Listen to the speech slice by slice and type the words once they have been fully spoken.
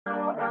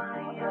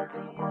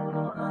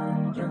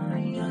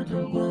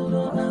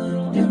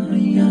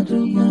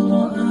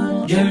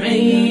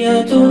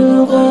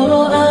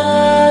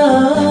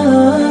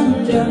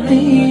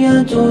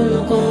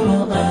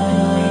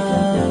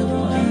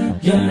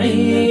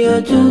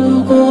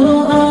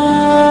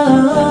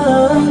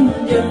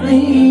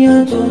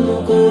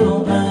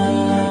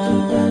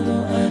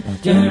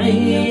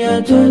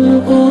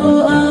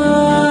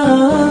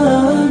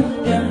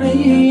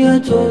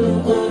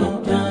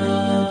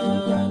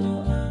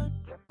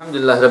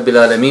Alhamdulillah Rabbil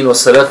Alamin,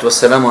 wassalatu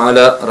wassalamu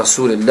ala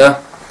Rasulillah.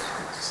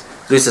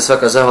 Doista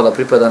svaka zahvala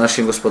pripada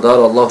našim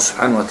gospodaru Allahu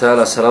subhanahu wa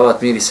ta'ala,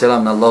 salavat, mir i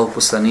selam na Allahu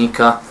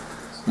poslanika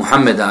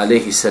Muhammeda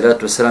alaihi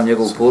salatu wassalam,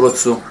 njegovu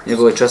porodcu,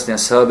 njegove časne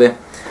ashabe,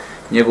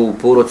 njegovu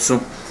porodcu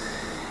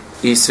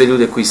i sve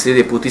ljude koji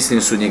slijede put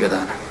istinu sudnjega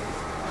dana.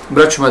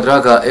 Braćo moja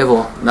draga,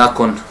 evo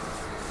nakon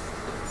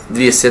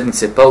 2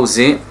 sedmice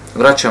pauze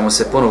vraćamo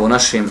se ponovo u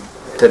našem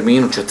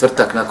terminu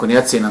četvrtak nakon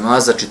jacije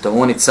namaza,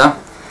 čitaonica.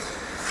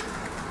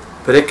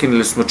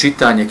 Prekinuli smo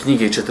čitanje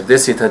knjige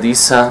 40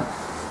 hadisa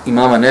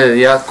imama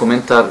Nevevija,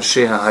 komentar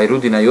šeha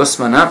Hajrudina i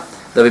Osmana,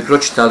 da bi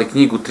pročitali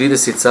knjigu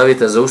 30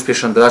 savjeta za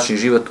uspješan bračni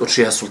život od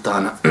šeha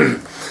Sultana.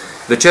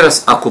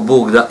 Večeras, ako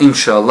Bog da,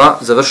 inša Allah,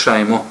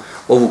 završajemo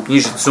ovu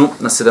knjižicu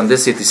na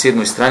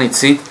 77.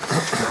 stranici.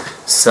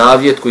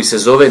 Savjet koji se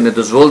zove ne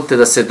dozvolite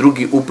da se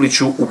drugi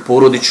upliču u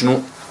porodičnu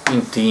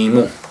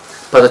intimu.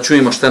 Pa da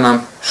čujemo šta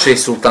nam šejh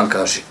Sultan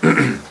kaže.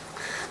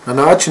 Na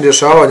način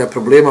rješavanja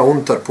problema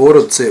unutar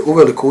porodice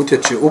uveliko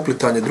utječe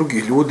uplitanje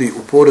drugih ljudi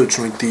u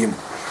porodičnu intimu,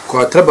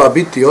 koja treba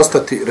biti i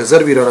ostati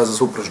rezervirana za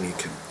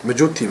supružnike.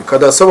 Međutim,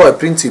 kada se ovaj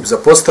princip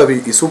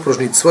zapostavi i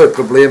supružnici svoje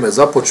probleme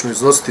započnu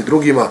iznositi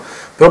drugima,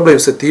 problem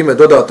se time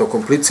dodatno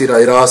komplicira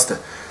i raste,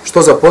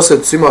 što za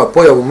posljedicu ima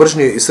pojavu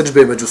mržnje i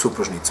srdžbe među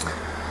supružnicima.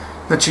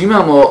 Znači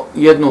imamo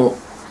jednu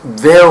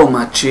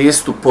veoma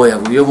čestu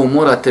pojavu i ovo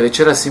morate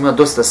večeras, ima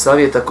dosta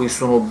savjeta koji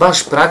su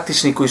baš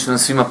praktični, koji su nam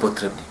svima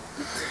potrebni.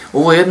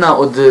 Ovo je jedna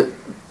od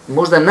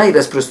možda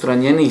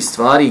najrasprostranjenijih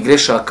stvari i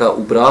grešaka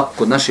u braku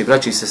kod naših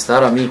braća i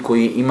sestara, mi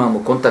koji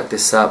imamo kontakte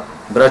sa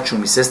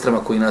braćom i sestrama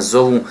koji nas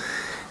zovu,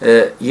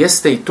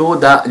 jeste i to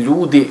da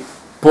ljudi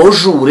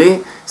požure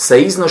sa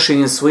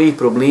iznošenjem svojih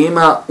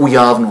problema u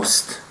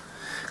javnost.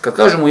 Kad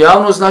kažem u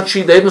javnost,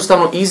 znači da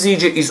jednostavno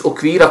iziđe iz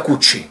okvira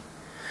kući.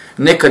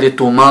 Nekad je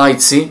to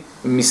majci,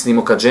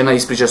 mislimo kad žena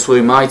ispriča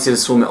svojoj majci ili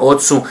svome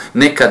ocu,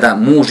 nekada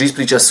muž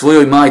ispriča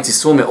svojoj majci,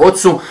 svome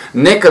ocu,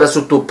 nekada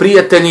su to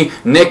prijatelji,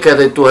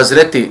 nekada je to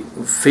Hazreti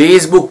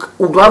Facebook.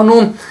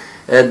 Uglavnom,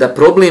 da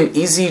problem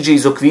iziđe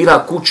iz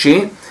okvira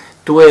kuće,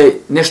 to je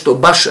nešto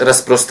baš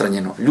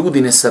rasprostranjeno.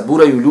 Ljudi ne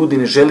saburaju, ljudi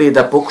ne žele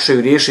da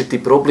pokušaju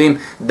riješiti problem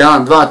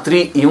dan, 2,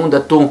 3 i onda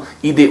to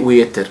ide u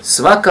eter.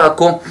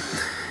 Svakako,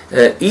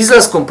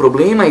 izlaskom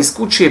problema iz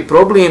kuće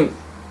problem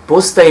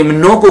postaje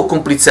mnogo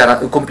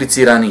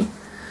kompliciraniji.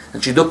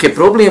 Znači, dok je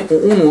problem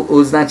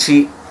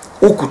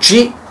u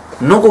kući,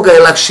 mnogo ga je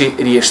lakše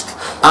riješiti.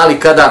 Ali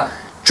kada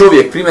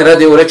čovjek, primjer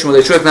radi, evo rećemo da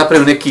je čovjek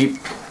napravio neki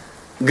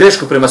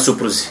grešku prema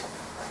supruzi,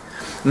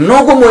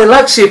 mnogo mu je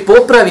lakše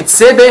popraviti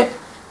sebe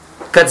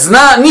kad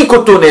zna, niko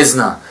to ne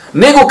zna,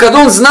 nego kad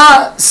on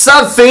zna,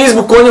 sad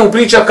Facebook o njemu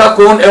priča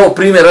kako on, evo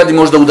primjer radi,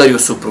 možda udario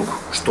suprugu.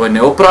 Što je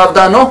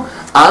neopravdano,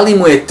 ali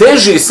mu je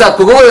teži sad,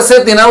 koga da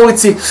sretne na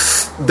ulici,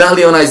 da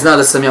li onaj zna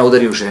da sam ja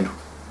udario ženu.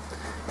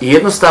 I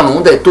jednostavno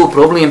onda je to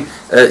problem,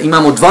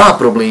 imamo 2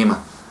 problema,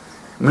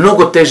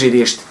 mnogo teže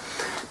riješiti.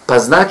 Pa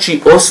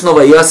znači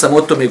osnova, ja sam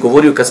o tome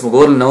govorio kad smo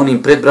govorili na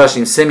onim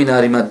predbračnim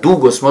seminarima,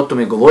 dugo smo o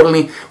tome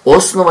govorili,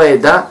 osnova je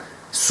da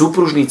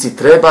supružnici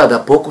treba da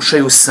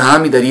pokušaju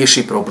sami da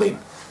riješi problem.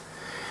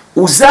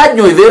 U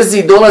zadnjoj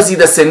verziji dolazi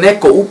da se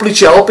neko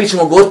upliče, a opet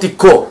ćemo govoriti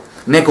ko.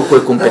 Neko ko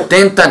je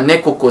kompetentan,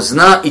 neko ko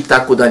zna i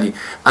tako dalje.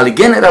 Ali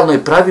generalno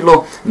je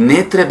pravilo,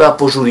 ne treba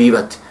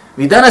požurivati.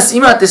 Vi danas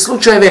imate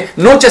slučajeve,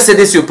 noćas se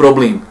desio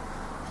problem.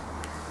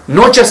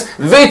 Noćas,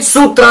 već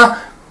sutra,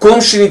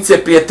 komšinice,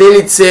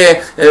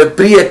 prijateljice,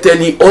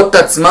 prijatelji,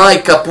 otac,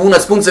 majka,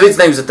 punac, punca, već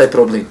znaju za taj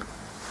problem.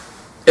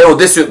 Evo,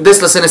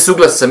 desila se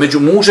nesuglasica među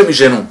mužem i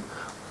ženom.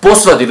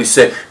 Posvadili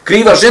se,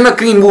 kriva žena,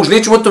 kriv muž,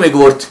 nećemo o tome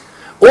govoriti.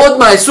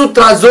 Odmah je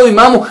sutra, zovi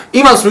mamu,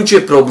 imali smo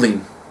jučer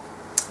problem.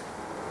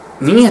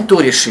 Nije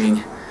to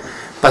rješenje.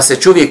 Pa se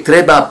čovjek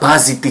treba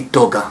paziti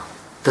toga.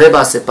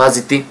 Treba se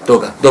paziti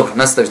toga. Dobro,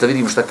 nastaviš da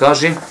vidimo šta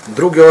kaže.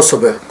 Druge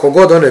osobe,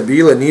 kogod one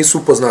bile, nisu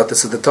upoznate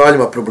sa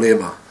detaljima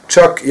problema.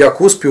 Čak i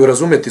ako uspiju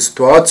razumjeti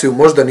situaciju,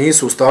 možda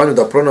nisu u stanju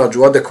da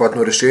pronađu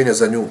adekvatno rješenje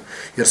za nju.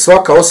 Jer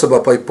svaka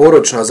osoba, pa i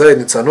porodična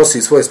zajednica,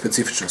 nosi svoje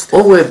specifičnosti.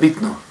 Ovo je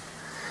bitno.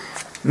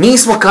 Mi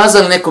smo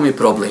kazali nekom je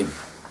problem.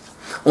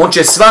 On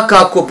će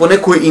svakako po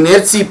nekoj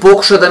inerciji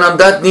pokušati da nam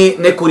dati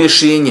neko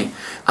rješenje.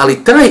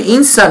 Ali taj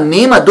insan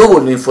nema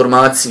dovoljno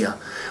informacija.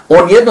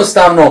 On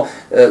jednostavno,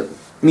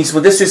 mi smo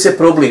desio se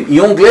problem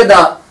i on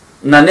gleda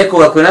na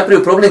nekoga koji je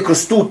napravio problem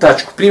kroz tu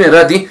tačku. Primjer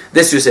radi,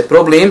 desio se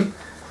problem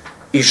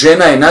i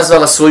žena je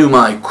nazvala svoju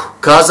majku.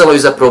 Kazala joj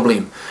za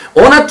problem.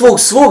 Ona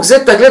svog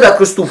zeta gleda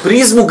kroz tu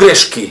prizmu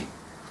greške.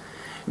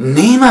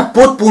 Nema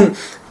potpunu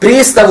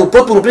predstavu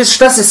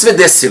šta se sve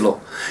desilo.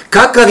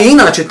 Kakav je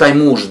inače taj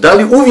muž, da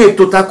li uvijek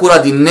to tako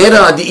radi, ne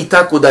radi i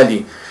tako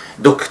dalje.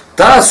 Dok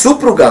ta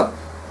supruga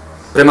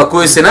prema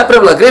kojoj se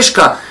napravila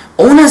greška,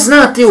 ona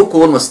zna te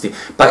okolnosti.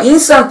 Pa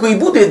insan koji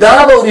bude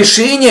davao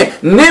rješenje,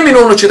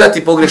 neminovno će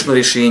dati pogrešno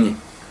rješenje.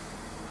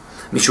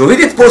 Mi ćemo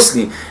vidjeti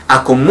poslije,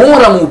 ako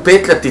moramo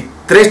upetljati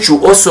treću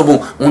osobu,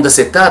 onda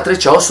se ta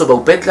treća osoba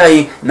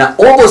upetljaje na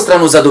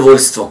obostrano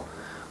zadovoljstvo.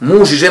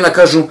 Muž i žena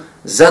kažu,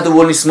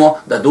 zadovoljni smo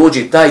da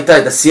dođe taj i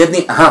taj, da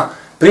sjedni, aha,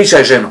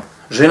 pričaj ženo.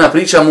 Žena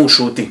priča, muž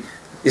šuti.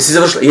 Jesi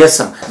završila?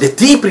 Jesam. De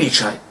ti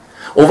pričaj.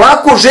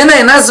 Ovako žena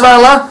je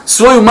nazvala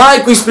svoju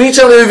majku i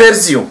ispričala joj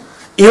verziju.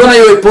 I ona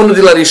joj je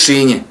ponudila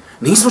rješenje.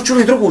 Nismo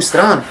čuli drugu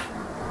stranu.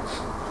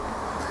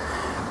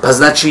 Pa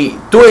znači,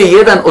 to je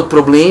jedan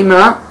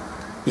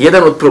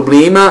od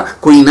problema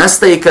koji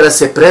nastaje kada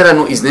se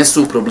prerano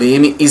iznesu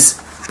problemi iz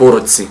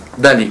porodice.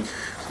 Dalje.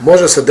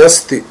 Može se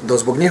desiti da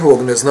zbog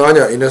njihovog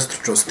neznanja i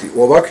nestručnosti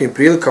u ovakvim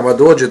prilikama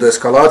dođe do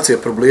eskalacije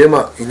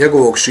problema i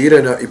njegovog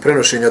širenja i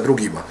prenošenja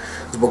drugima,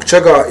 zbog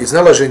čega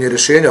iznalaženje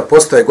rješenja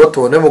postaje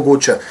gotovo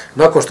nemoguće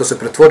nakon što se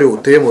pretvorio u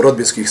temu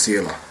rodbinskih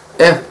sjela.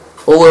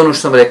 Ovo je ono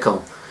što sam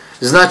rekao.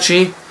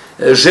 Znači,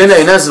 žena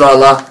je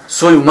nazvala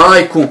svoju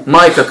majku,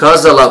 majka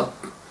kazala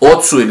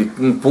ocu ili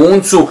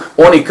puncu,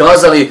 oni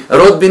kazali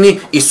rodbini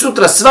i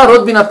sutra sva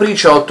rodbina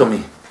priča o tome.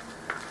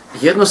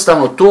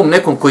 Jednostavno tom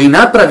nekom koji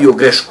napravio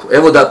grešku,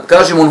 evo da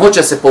kažemo on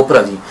hoće se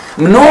popravi,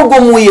 mnogo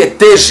mu je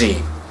teži.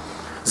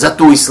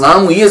 Zato u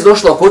islamu je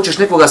došlo ako hoćeš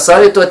nekoga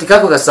savjetovati,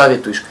 kako ga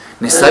savjetuješ?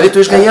 Ne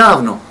savjetuješ ga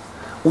javno.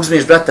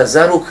 Uzmeš brata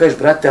za ruku, kažeš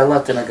brate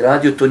Allah te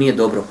nagradio, to nije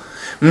dobro.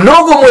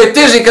 Mnogo mu je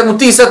teži kad mu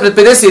ti sad pred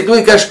 50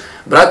 ljudi kažeš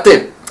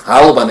brate,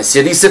 aloba ne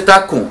sjedi se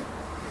tako.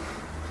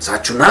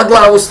 Sad ću na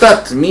glavu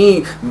stat,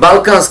 mi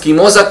balkanski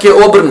mozak je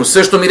obrnut,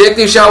 sve što mi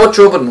rekliš ja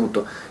hoću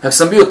obrnuto. Jak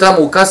sam bio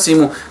tamo u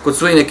Kasimu kod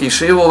svojih nekih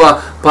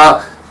ševova,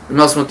 pa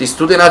imali smo ti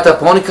studenata,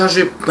 pa oni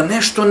kaže, pa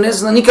nešto ne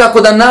zna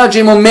nikako da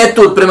nađemo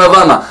metod prema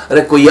vama.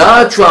 Rekao,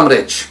 ja ću vam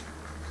reći,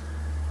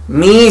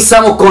 mi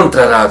samo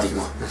kontra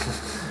radimo.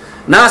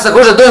 Nas ako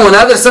hoće dojemo na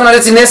adres, samo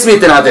reci ne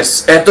smijete na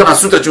adres, eto nas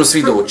sutra ćemo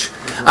svi doći.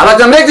 Ali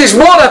ako nam rekliš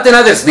morate na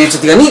adres, neće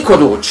ti ga niko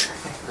doći.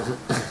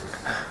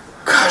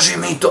 Kaže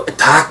mi to,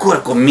 tako,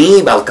 ako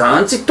mi,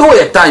 Balkanci, to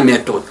je taj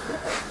metod.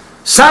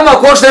 Samo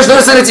ako hoće nešto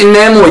da se reci,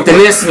 nemojte,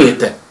 ne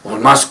smijete.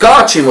 Ma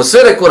skačimo,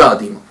 sve reko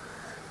radimo.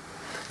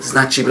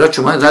 Znači,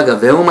 braćo moja draga,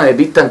 veoma je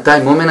bitan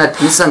taj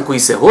moment, insan koji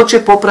se hoće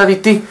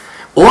popraviti,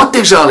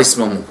 otežali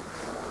smo mu.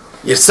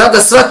 Jer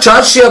sada sva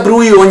čaršija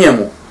bruji o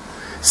njemu.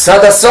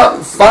 Sada sva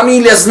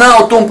familija zna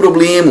o tom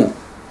problemu.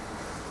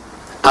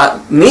 A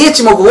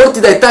nećemo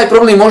govoriti da je taj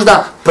problem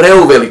možda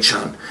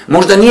preuveličan.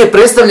 Možda nije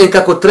predstavljen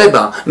kako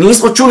treba.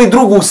 Nismo čuli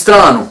drugu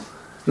stranu.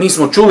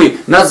 Nismo čuli,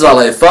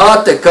 nazvala je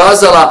Fate,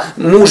 kazala,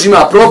 muž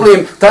ima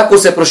problem, tako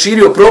se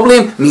proširio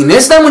problem. Mi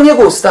ne znamo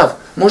njegov stav.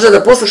 Možda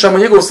da poslušamo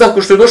njegov stav,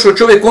 ko što je došao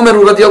čovjek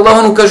Omeru radijallahu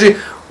anhu, kaže,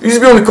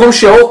 izbio mi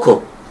komšija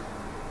oko.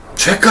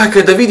 Čekaj,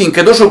 kad da vidim, kad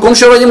je došao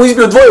komšija, ovaj njemu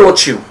izbio 2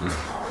 očiju.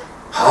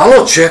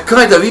 Halo,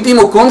 čekaj da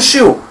vidimo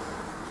komšiju.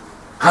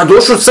 A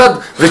došao sad,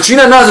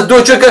 većina nazad,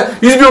 dođe čovjeka,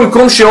 izbio mi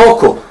komšija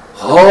oko.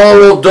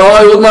 Halo,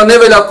 daj, odmah ne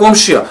velja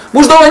komšija.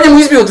 Možda ovaj njemu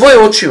izbio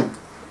 2 očiju.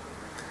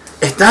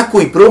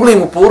 Tako i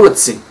problem u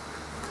porodici.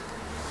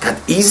 Kad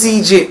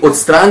iziđe od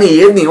strane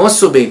jedne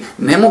osobe,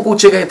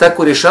 nemoguće ga je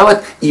tako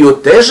rješavati i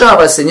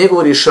otežava se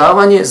njegovo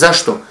rješavanje.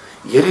 Zašto?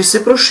 Jer je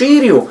se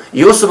proširio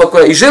i osoba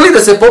koja i želi da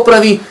se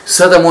popravi,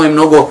 sada mu je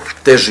mnogo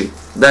teži.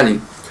 Dani.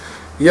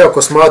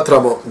 Iako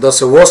smatramo da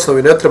se u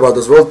osnovi ne treba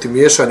dozvoliti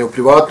miješanje u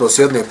privatnost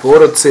jedne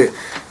porodice,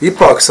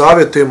 ipak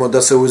savjetujemo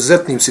da se u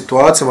izuzetnim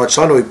situacijama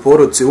članovi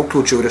porodice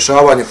uključe u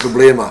rješavanje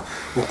problema,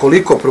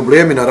 ukoliko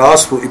problemi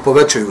narastu i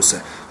povećaju se,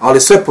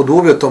 ali sve pod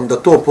uvjetom da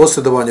to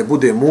posredovanje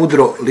bude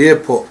mudro,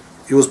 lijepo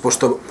i uz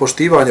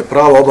poštivanje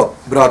prava oba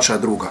bračna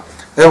druga.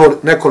 Evo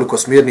nekoliko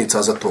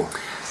smjernica za to.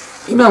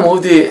 Imamo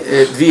ovdje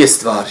 2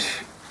 stvari.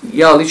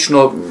 Ja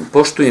lično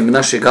poštujem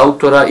našeg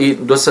autora i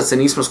do sad se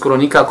nismo skoro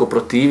nikako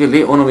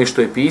protivili onome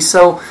što je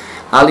pisao,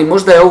 ali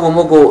možda je ovo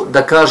mogao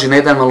da kaže na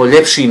jedan malo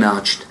ljepši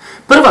način.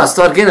 Prva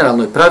stvar,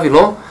 generalno je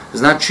pravilo,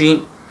 znači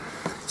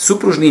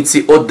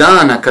supružnici od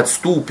dana kad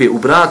stupe u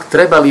brak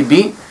trebali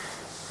bi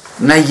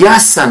na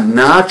jasan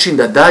način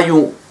da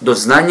daju do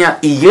znanja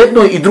i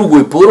jednoj i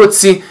drugoj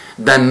porodici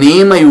da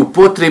nemaju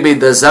potrebe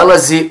da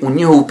zalaze u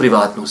njihovu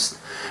privatnost.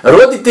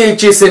 Roditelji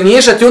će se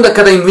miješati onda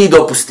kada im vi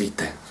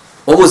dopustite.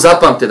 Ovo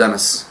zapamte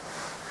danas.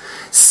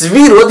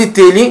 Svi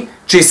roditelji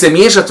će se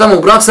miješati vama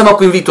u brak samo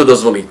ako im vi to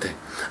dozvolite.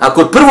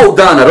 Ako od prvog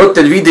dana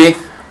roditelj vide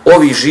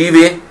ovi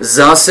žive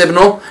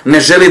zasebno, ne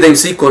želi da im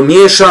se iko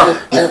miješa,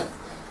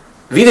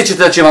 vidjet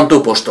ćete da će vam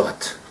to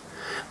poštovati.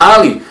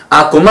 Ali,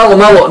 ako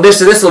malo nešto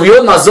se desilo, vi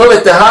odmah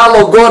zovete,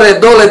 halo, gore,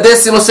 dole,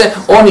 desilo se,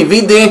 oni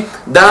vide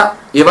da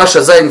je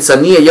vaša zajednica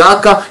nije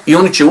jaka i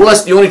oni će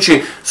ulaziti i oni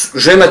će,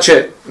 žena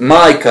će,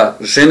 majka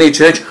žene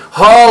će reći,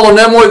 halo,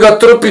 nemoj ga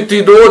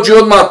trpiti, dođi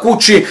odmah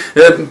kući,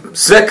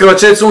 svekrva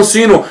će svom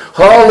sinu,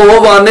 halo,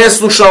 ova ne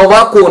sluša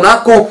ovako,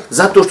 onako,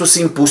 zato što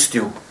si im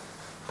pustio.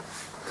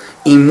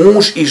 I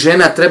muž i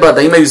žena treba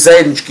da imaju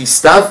zajednički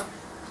stav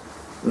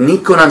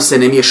niko nam se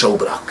ne miješa u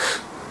brak.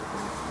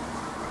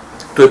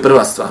 To je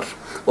prva stvar.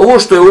 Ovo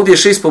što je ovdje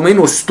Šejh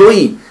spomenuo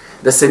stoji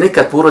da se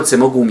nekad porodice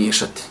mogu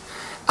umiješati.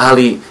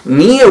 Ali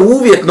nije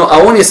uvjetno, a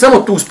on je samo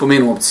tu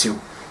spomenuo opciju,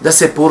 da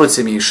se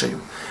porodice miješaju.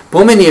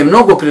 Po meni je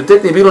mnogo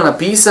prioritetnije bilo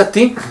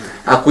napisati,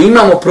 ako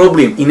imamo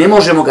problem i ne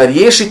možemo ga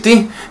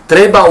riješiti,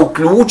 treba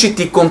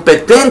uključiti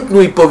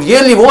kompetentnu i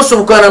povjerljivu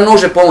osobu koja nam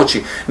može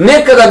pomoći.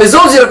 Nekada, bez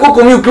obzira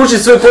koliko mi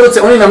uključiti svoje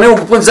porodice, oni nam ne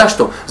mogu pomoći.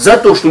 Zašto?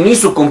 Zato što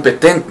nisu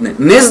kompetentne,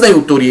 ne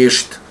znaju to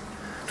riješiti.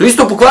 To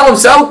isto pokvarom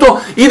se auto,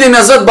 idem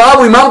nazad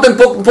babu i malo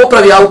da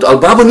popravi auto, ali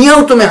babo nije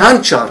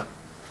automehaničar.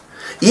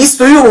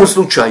 Isto i u ovom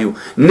slučaju.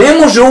 Ne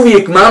može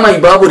uvijek mama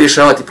i babo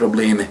rješavati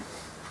probleme.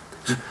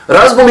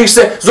 Razboliš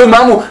se, zove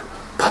mamu,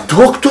 pa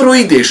doktoru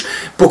ideš,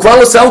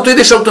 pokvalilo se auto,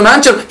 ideš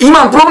automehaničar,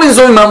 imam problem,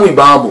 zove mamu i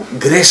babu.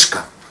 Greška.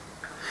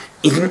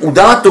 I u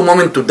datom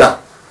momentu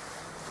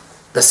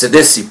da se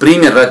desi,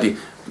 primjer radi,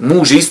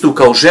 muž istu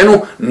kao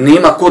ženu,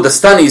 nema ko da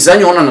stane iza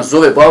nje, ona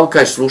nazove babu,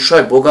 kaže,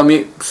 slušaj, Boga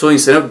mi, svojim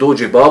se ne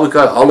dođe babu i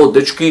kaže, halo,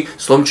 dečki,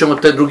 slomit ćemo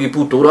te, drugi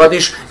put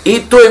uradiš. I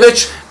to je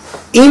već,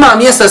 ima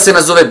mjesta da se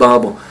nazove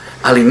babo.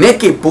 Ali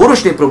neke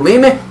porodične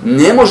probleme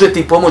ne može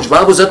ti pomoći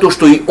babu zato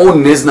što i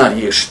on ne zna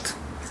riješiti.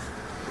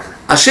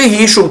 A šejh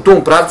je išao u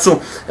tom pravcu,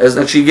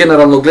 znači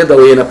generalno gledao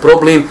je na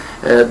problem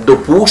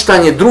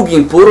dopuštanje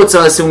drugim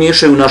porodicama da se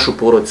umiješaju u našu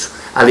porodicu.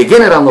 Ali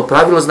generalno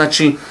pravilo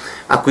znači,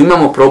 ako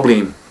imamo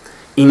problem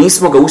i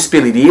nismo ga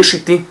uspjeli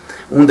riješiti,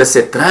 onda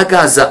se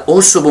traga za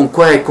osobom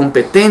koja je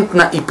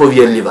kompetentna i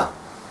povjerljiva.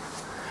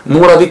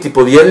 Mora biti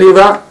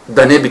povjerljiva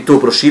da ne bi to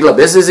proširila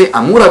bez veze,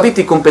 a mora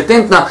biti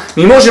kompetentna.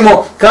 Mi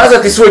možemo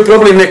kazati svoj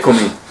problem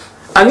nekome,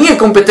 a nije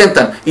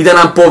kompetentan i da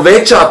nam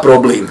poveća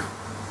problem.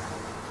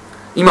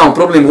 Imamo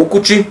problem u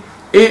kući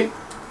i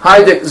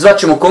hajde,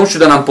 zvaćemo komšiju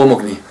da nam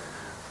pomogne.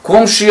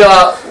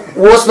 Komšija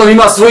u osnovi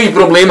ima svojih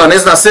problema, ne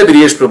zna sebi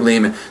riješiti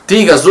probleme.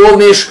 Ti ga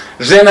zovneš,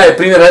 žena je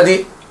primjer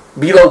radi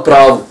bila u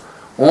pravu.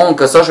 On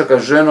kad Saša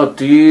kaže, ženo,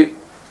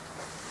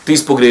 ti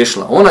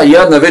spogriješila. Ona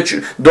jadna već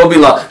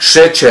dobila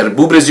šećer,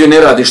 bubrez joj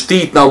ne radi,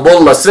 štitna,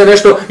 obolila, sve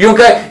nešto. I on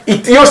kaže,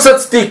 i još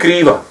sad ti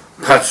kriva.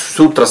 Pa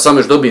sutra sam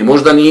još dobije,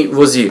 možda ni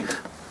vozi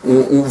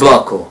u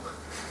vlakovo.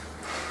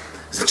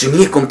 Znači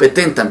nije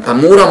kompetentan, pa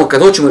moramo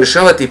kad hoćemo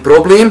rješavati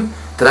problem,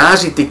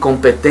 tražiti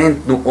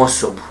kompetentnu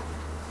osobu.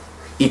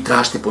 I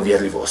tražiti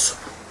povjerljivu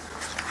osobu.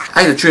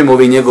 Ajde čujemo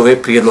ove njegove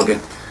prijedloge.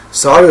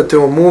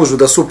 Savjetujemo mužu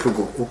da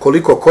suprugu,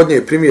 ukoliko kod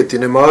nje primijeti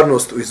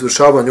nemarnost u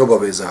izvršavanju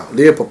obaveza,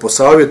 lijepo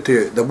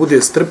posavjetuje da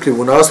bude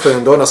strpljiv u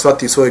nastojanju da ona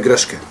shvati svoje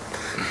greške.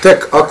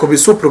 Tek ako bi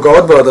supruga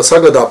odbila da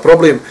sagleda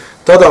problem,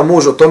 tada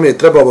muž o tome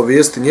treba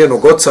obavijestiti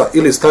njenog oca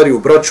ili stariju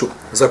braću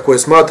za koje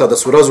smatra da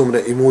su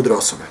razumne i mudre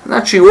osobe.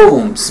 Znači u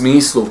ovom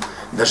smislu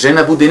da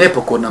žena bude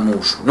nepokorna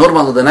mužu.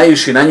 Normalno da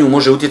najviše na nju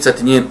može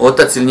utjecati njen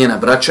otac ili njena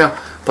braća,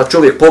 pa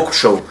čovjek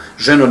pokušao,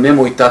 ženo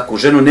nemoj tako,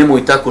 ženo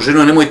nemoj tako,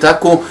 ženo nemoj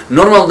tako.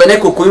 Normalno da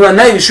neko ko ima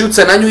najviše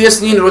utjecaj na nju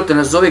jest njen roditelj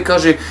nazove i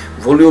kaže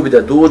volio bi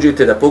da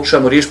dođete, da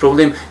pokušamo riješiti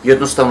problem,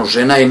 jednostavno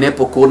žena je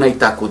nepokorna i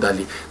tako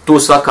dalje. To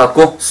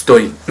svakako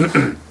stoji.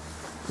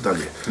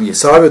 Dalje.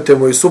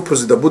 Savjetujemo i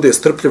supruzi da bude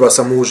strpljiva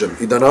sa mužem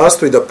i da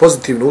nastoji da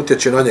pozitivno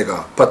utječe na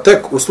njega, pa tek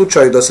u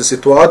slučaju da se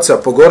situacija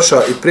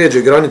pogorša i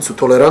prijeđe granicu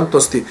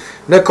tolerantnosti,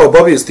 neka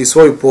obavijesti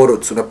svoju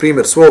porodicu, na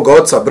primjer svoga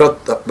oca,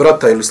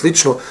 brata ili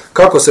slično,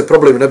 kako se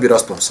problem ne bi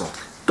rasplomsao.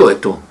 To je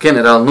to.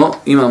 Generalno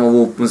imamo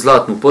ovu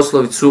zlatnu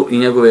poslovicu i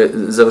njegove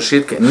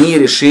završetke. Nije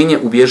rješenje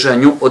u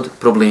bježanju od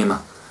problema.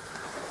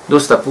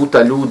 Dosta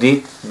puta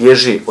ljudi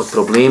bježe od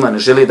problema, ne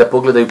žele da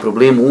pogledaju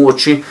problemu u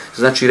oči.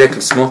 Znači,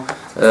 rekli smo,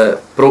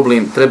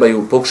 problem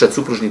trebaju pokušati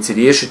supružnici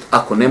riješiti.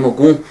 Ako ne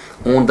mogu,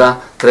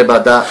 onda treba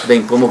da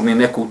im pomogne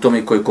neko u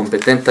tome koji je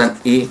kompetentan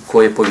i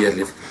koji je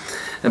povjerljiv.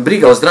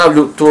 Briga o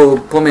zdravlju, to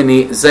po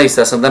meni,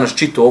 zaista sam danas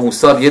čitao ovu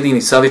stvar,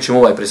 jedini savjet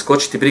ćemo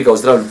preskočiti, briga o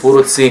zdravlju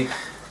porodice.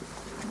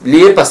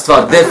 Lijepa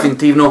stvar,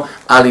 definitivno,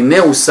 ali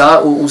ne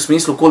u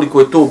smislu koliko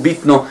je to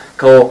bitno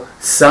kao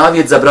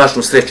savjet za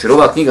bračnu sreću. Jer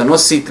ova knjiga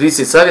nosi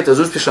 30 savjeta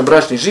za uspješan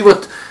bračni život,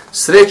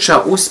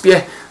 sreća,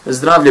 uspjeh,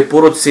 zdravlje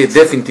porodice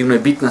definitivno je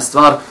bitna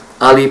stvar,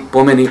 ali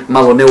po meni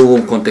malo ne u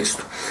ovom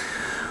kontekstu.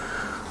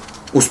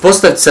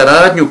 Uspostaviti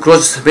saradnju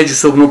kroz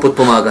međusobno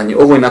potpomaganje.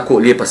 Ovo je onako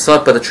lijepa stvar,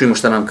 pa da čujemo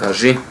šta nam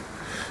kaže.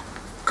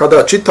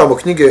 Kada čitamo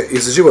knjige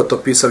iz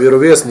životopisa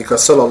vjerovjesnika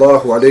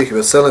sallallahu alejhi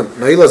ve sellem,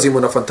 nailazimo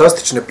na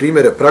fantastične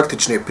primjere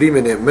praktične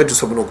primjene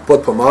međusobnog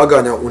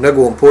potpomaganja u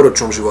njegovom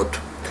porodičnom životu.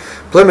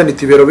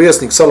 Plemeniti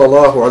vjerovjesnik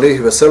sallallahu alejhi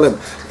ve sellem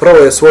pravo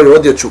je svoju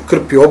odjeću,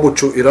 krpio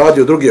obuću i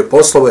radio druge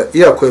poslove,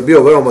 iako je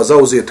bio veoma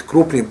zauzet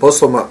krupnim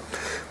poslovima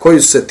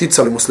koji su se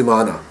ticali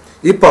muslimana.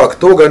 Ipak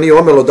toga nije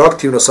omelo da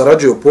aktivno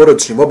sarađuje u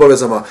porodičnim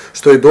obavezama,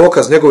 što je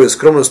dokaz njegove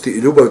skromnosti i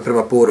ljubavi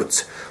prema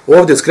porodici.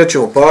 Ovdje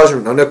skrećemo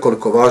pažnju na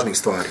nekoliko važnih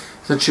stvari.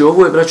 Znači,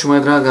 ovo je, braćo moja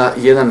draga,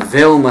 jedan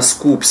veoma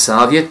skup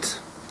savjet.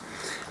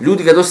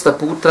 Ljudi ga dosta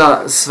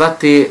puta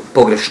shvate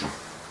pogrešno.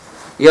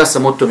 Ja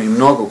sam o tome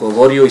mnogo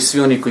govorio i svi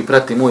oni koji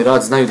prate moj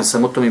rad znaju da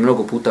sam o tome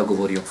mnogo puta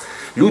govorio.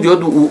 Ljudi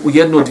odu u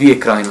jednu od dvije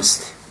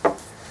krajnosti.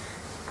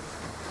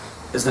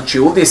 Znači,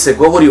 ovdje se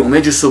govori o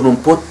međusobnom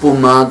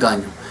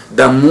potpomaganju.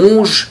 da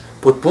muž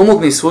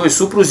potpomogne svojoj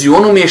supruzi u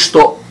onome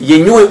što je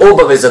njoj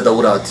obaveza da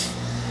uradi.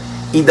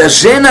 I da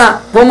žena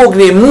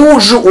pomogne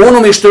mužu u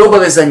onome što je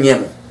obaveza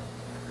njemu.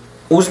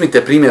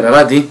 Uzmite primjera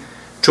radi,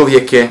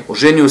 čovjek je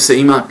oženio se,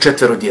 ima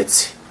 4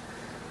 djeci.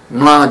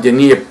 Mlad je,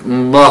 nije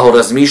blaho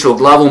razmišljao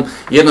glavom,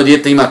 jedno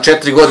dijete ima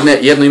 4 godine,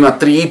 jedno ima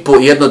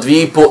 3,5, jedno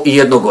 2,5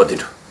 i 1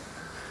 godinu.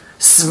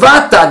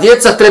 Sva ta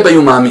djeca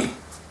trebaju mami.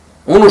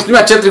 Ono što ima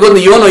 4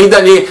 godine i ono i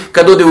dalje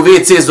kad ode u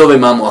WC zove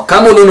mamu, a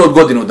kamoli ono od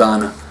godinu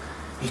dana.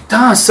 I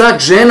ta sad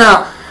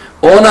žena,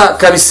 ona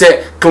kad bi se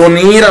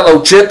klonirala u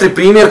 4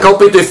 primjerka,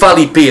 opet joj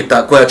fali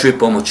 5 koja će joj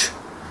pomoći.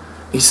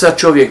 I sad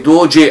čovjek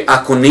dođe,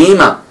 ako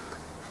nema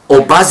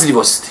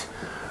obazrivosti,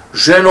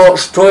 ženo,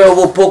 što je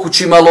ovo po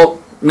kući malo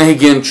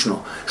nehigijenično,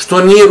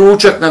 što nije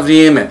ručak na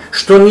vrijeme,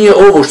 što nije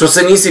ovo, što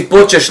se nisi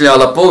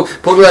počešljala,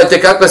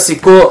 pogledajte kakva si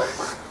ko...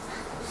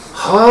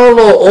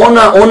 Halo,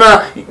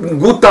 ona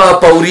guta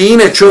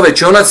paurine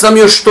čoveče, ona sam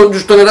još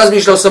što ne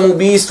razmišlja o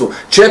samoubistvu.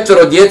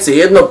 4 djece,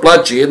 jedno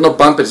plače, jedno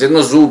pampers,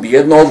 jedno zubi,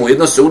 jedno ovo,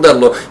 jedno se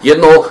udarlo,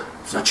 jedno...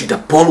 Znači da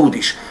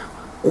poludiš.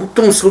 U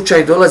tom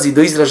slučaju dolazi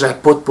do izražaja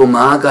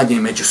potpomaganje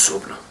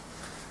međusobno.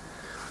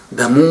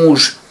 Da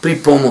muž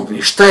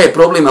pripomogne. Šta je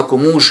problem ako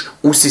muž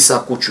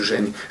usisa kuću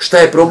ženi? Šta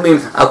je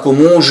problem ako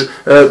muž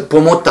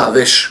pomota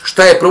veš?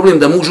 Šta je problem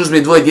da muž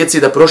uzme 2 djece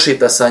da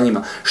prošeta sa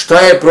njima? Šta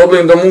je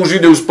problem da muž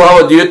ide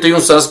uspava dijete i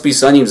on saspi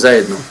sa njim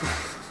zajedno?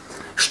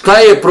 Šta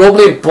je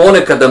problem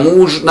ponekad da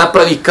muž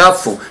napravi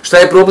kafu? Šta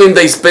je problem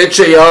da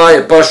ispeče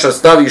jaje, paša,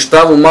 staviš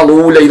tavu, malo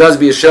ulja i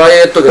razbiješ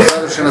jaje, eto ga,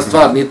 završena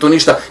stvar, nije to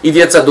ništa, i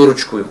djeca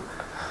doručkuju.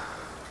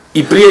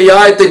 I prije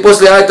jajeta i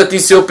poslije jajeta ti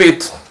si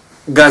opet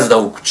gazda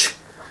u kući.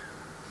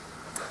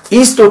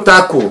 Isto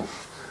tako,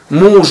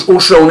 muž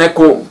ušao u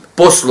neko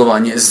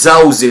poslovanje,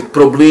 zauzet,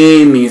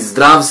 problemi,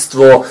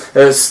 zdravstvo,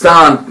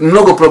 stan,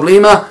 mnogo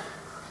problema,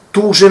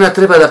 tu žena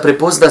treba da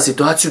prepozna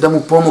situaciju da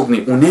mu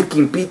pomogne u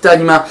nekim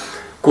pitanjima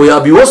koja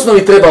bi u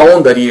osnovi treba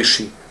onda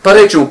riješi. Pa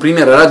rećemo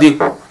primjera radi,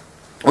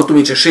 o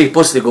tome će šejh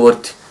poslije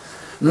govoriti.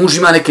 Muž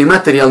ima neke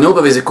materijalne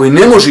obaveze koje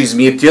ne može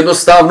izmiriti,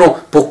 jednostavno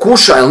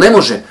pokuša, ali ne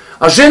može.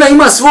 A žena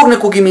ima svog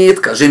nekog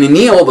imetka, ženi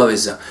nije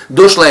obaveza.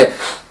 Došla je,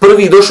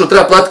 prvi došao,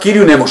 treba platiti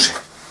kiriju, ne može.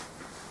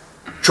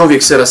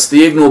 Čovjek se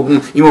rastegnuo,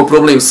 imao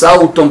problem s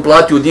autom,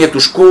 platio djetu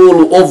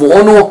školu, ovo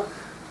ono,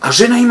 a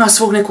žena ima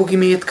svog nekog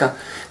imetka.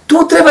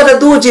 Tu treba da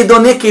dođe do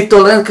neke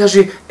tolerancije,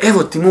 kaže,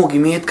 evo ti mog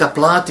imetka,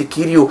 plati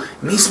kiriju,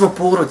 mi smo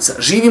porodica,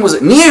 živimo za...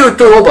 Nije joj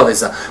to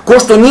obaveza, ko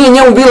što nije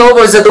njemu bila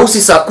obaveza da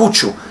usisa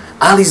kuću,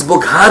 ali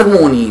zbog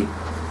harmonije,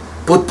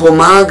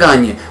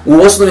 podpomaganje,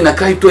 u osnovi na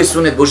kraju to je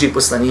sunet Božih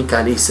poslanika,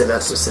 ali se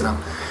verso se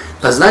nam.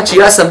 Pa znači,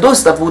 ja sam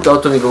dosta puta o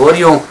tome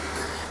govorio,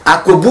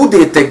 ako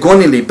budete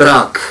gonili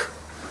brak,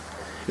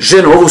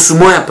 ženo, ovo su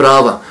moja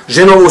prava,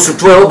 ženo, ovo su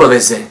tvoje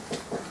obaveze,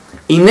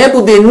 i ne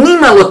bude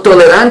nimalo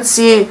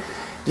tolerancije,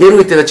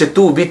 vjerujte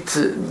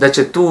da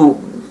će tu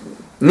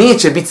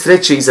neće biti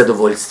sreće i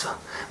zadovoljstva.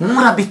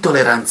 Mora biti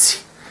tolerancije.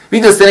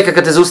 Vidjeli ste nekad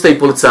kad te zaustavi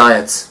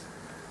policajac,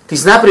 ti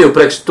si napravio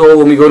prekršaj, to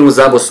ovo mi govorimo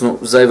za Bosnu,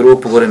 za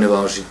Evropu, gore ne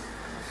važi.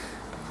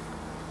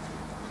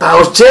 Pa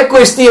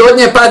očekuješ ti od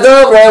nje, pa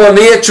dobro, evo,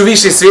 neću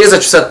više,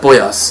 svezat ću sad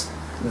pojas.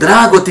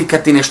 Drago ti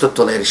kad ti nešto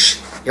toleriši,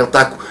 jel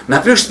tako?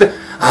 Napravio te,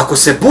 ako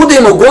se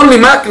budemo gonili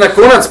mak na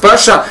konac,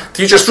 paša,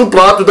 ti ćeš tu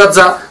platu dati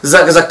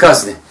za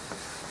kazne.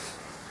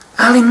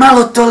 Ali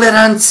malo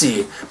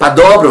tolerancije. Pa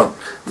dobro,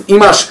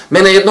 imaš,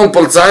 mene jednom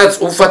policajac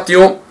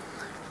ufatio,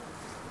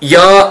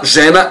 ja,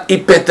 žena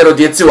i 5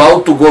 djece u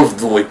autu Golf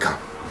 2.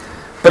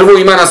 Prvo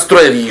ima nas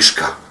 3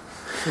 viška.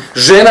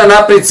 Žena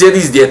naprijed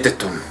sjedi s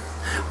djetetom.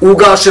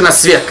 Ugašena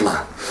svjetla.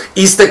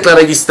 Istekla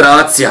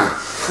registracija.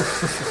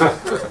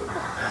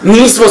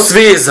 Nismo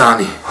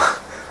svezani.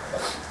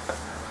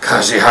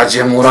 Kaže,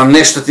 hađe, moram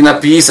nešto ti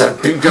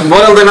napisati.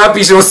 Moram da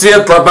napišemo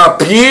svjetla, ba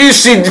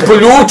piši,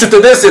 poljuču te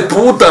 10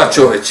 puta,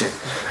 čoveče.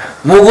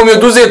 Mogu mi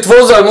oduzeti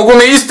vozak, mogu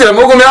me istira,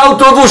 mogu me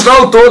auto odvući na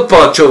auto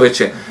otpad,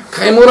 čoveče.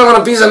 Kaj moramo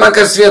napisati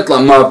makar svjetla?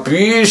 Ma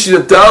piši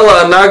da te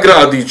Allah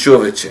nagradi,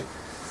 čoveče.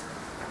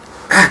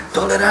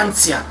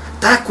 Tolerancija,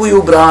 tako i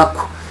u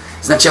braku.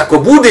 Znači, ako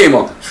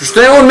budemo,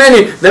 što je on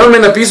meni, da je on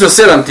meni napisao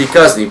 7 tih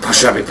kazni, pa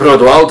šta bi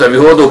prodao auto, bi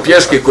hodao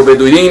pješke ko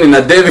beduini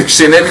na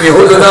deviše, ne bi ni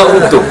hodao na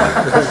auto.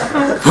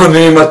 Pa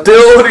nema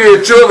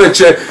teorije,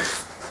 čoveče.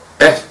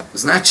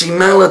 Znači,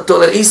 malo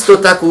tolerancija, isto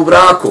tako u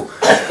braku.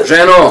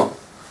 Ženo,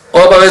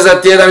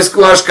 obaveza ti je da mi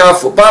skuvaš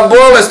kafu. Pa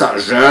bolesna.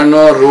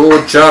 Ženo,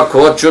 ručak,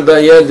 hoću da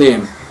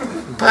jedim.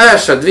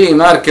 Paša, 2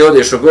 marke,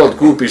 odeš u Gold,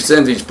 kupiš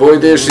sendvič,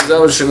 pojdeš i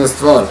završena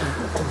stvar.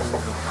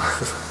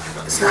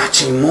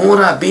 Znači,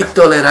 mora biti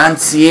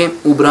tolerancije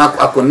u braku.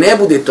 Ako ne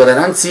bude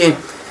tolerancije,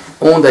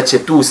 onda će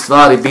tu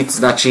stvari biti,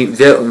 znači,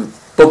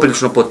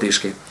 poprilično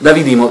poteške. Da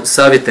vidimo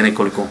savjete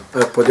nekoliko.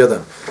 Pod 1.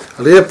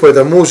 Lijepo je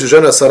da muž i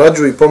žena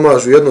sarađuju i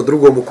pomažu jedno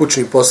drugom u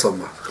kućnim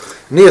poslovima.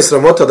 Nije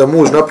sramota da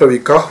muž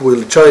napravi kahvu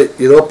ili čaj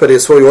i da opere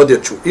svoju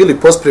odjeću ili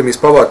pospremi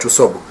spavaču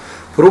sobu.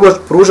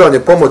 Pružanje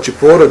pomoći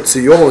porodici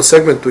i u ovom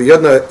segmentu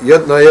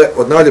jedna je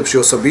od najljepših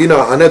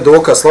osobina, a ne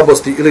dokaz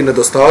slabosti ili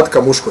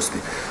nedostatka muškosti,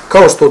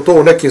 kao što to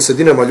u nekim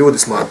sredinama ljudi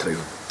smatraju.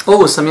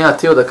 Ovo sam ja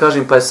htio da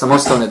kažem, pa sam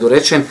ostao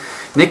nedorečen.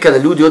 Nekada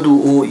ljudi odu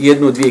u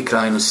jednu od dvije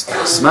krajnosti.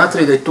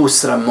 Smatraju da je to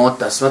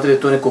sramota, smatraju da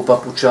je to neko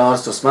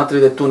papučarstvo,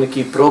 smatraju da je to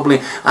neki problem.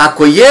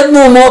 Ako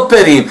jednom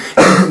operim,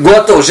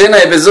 gotovo, žena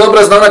je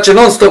bezobrazna, ona će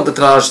non stop da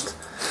tražiti.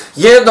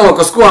 Jednom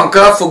ako skuvam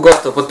kafu,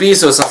 gotovo,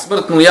 potpisao sam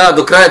smrtnu, ja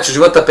do kraja ću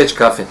života peć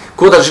kafe.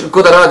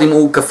 Ko da radim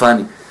u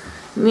kafani.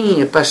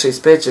 Nije, paše,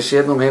 ispečeš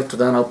jednom, heftu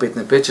dana opet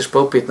ne pečeš, pa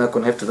opet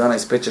nakon heftu dana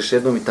ispečeš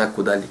jednom i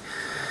tako dalje.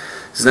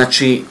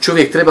 Znači,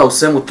 čovjek treba u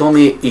svemu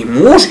tome i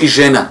muž i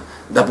žena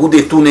da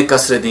bude tu neka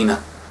sredina.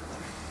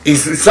 I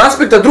s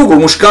aspekta drugog,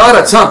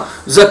 muškarac,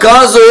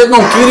 zakazao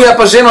jednom kirija,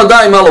 pa ženo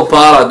daj malo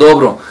para,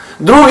 dobro.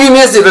 Drugi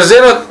mjesec da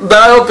žena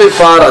daj opet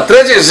para.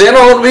 Treće,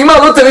 ženo, ima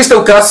do te ništa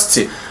u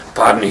kasici.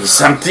 Pa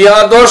nisam ti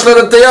ja došla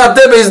da te ja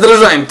tebe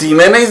izdržajem, ti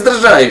mene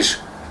izdržajiš.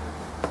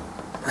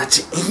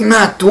 Znači,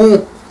 ima tu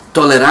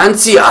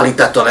tolerancija, ali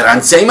ta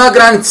tolerancija ima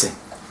granice.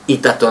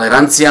 I ta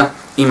tolerancija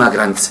ima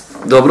granice.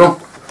 Dobro?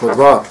 Pod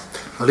 2.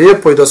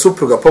 Lijepo je da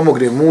supruga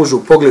pomogne mužu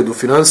u pogledu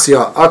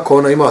financija ako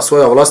ona ima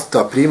svoja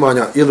vlastita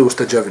primanja ili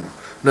ušteđevinu.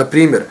 Na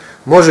primjer,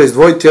 može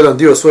izdvojiti jedan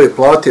dio svoje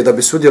plate da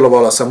bi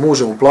sudjelovala sa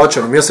mužem u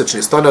plaćanju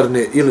mjesečne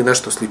stanarine ili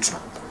nešto slično.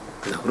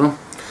 Dobro.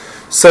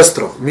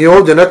 Sestro, mi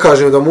ovdje ne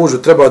kažemo da mužu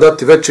treba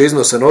dati veće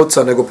iznose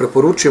novca, nego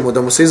preporučujemo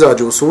da mu se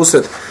izađe u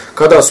susret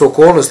kada su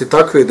okolnosti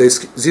takve da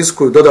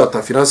iziskuju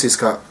dodatna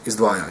finansijska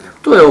izdvajanja.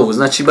 To je ovo,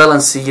 znači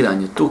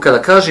balansiranje. Tu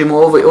kada kažemo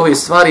ove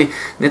stvari,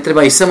 ne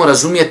treba ih samo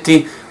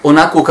razumjeti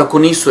onako kako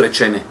nisu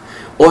rečene.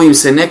 Ovim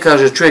se ne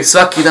kaže čovjek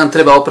svaki dan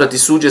treba oprati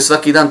suđe,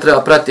 svaki dan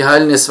treba prati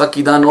haljine,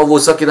 svaki dan ovo,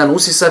 svaki dan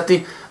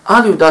usisati,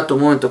 ali u datom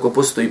momentu ako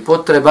postoji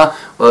potreba,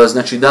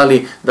 znači da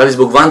li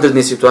zbog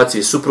vanredne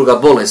situacije supruga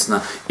bolesna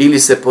ili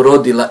se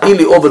porodila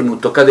ili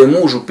obrnuto kada je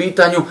muž u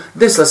pitanju,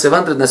 desila se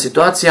vanredna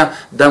situacija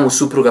da mu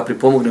supruga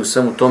pripomogne u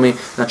svemu tome,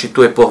 znači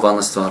to je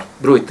pohvalna stvar.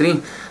 Broj 3.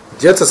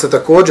 Djeca se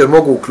također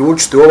mogu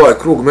uključiti u ovaj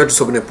krug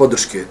međusobne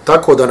podrške,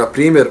 tako da, na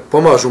primjer,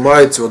 pomažu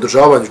majici u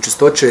održavanju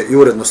čistoće i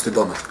urednosti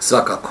doma.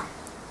 Svakako.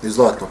 I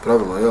zlatno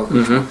pravilo, jel?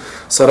 Mm-hmm.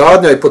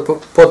 Saradnja i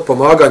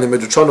potpomaganje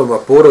među članovima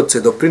porodice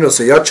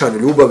doprinose jačanju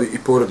ljubavi i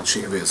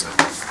porodičnih veza.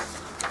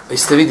 Pa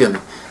jeste vidjeli?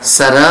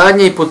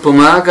 Saradnja i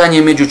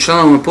potpomaganje među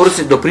članovima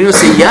porodice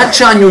doprinose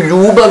jačanju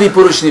ljubavi i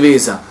porodičnih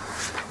veza.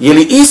 Je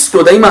li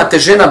isto da imate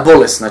žena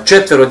bolesna,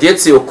 4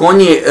 djece oko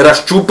nje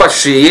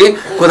raščupaše je,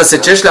 ko da se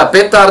češlja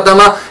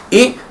petardama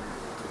i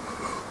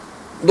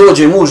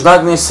dođe muž,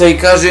 nagne se i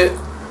kaže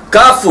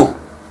kafu.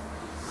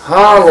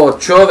 Halo,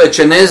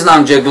 čoveče, ne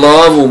znam gdje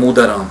glavom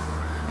udaram.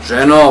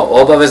 Ženo,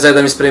 obaveza je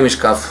da mi spremiš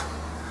kafu.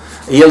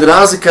 Je li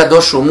razlika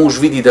došao muž,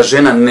 vidi da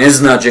žena ne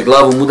zna gdje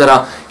glavom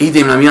udara,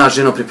 idem nam ja,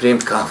 ženo,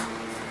 pripremiti kafu.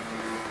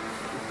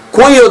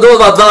 Koji od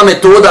ova dva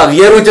metoda,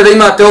 vjerujte da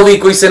imate ovi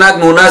koji se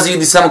nagnu na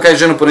zid i samo kaže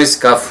ženu ponesi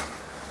kafu.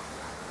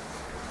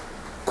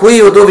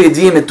 Koji od ove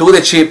dvije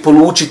metode će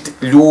polučiti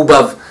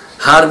ljubav,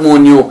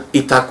 harmoniju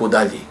i tako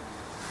dalje.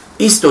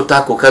 Isto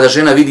tako, kada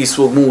žena vidi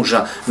svog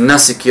muža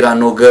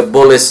nasekiranog,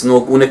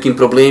 bolesnog, u nekim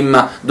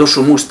problemima,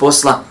 došao muž s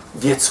posla,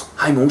 djeco,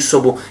 hajmo u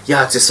sobu,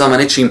 ja ću se s vama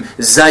nečim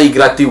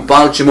zaigrati,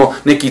 upalit ćemo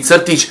neki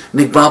crtić,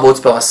 nek babo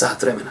odspava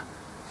sat vremena.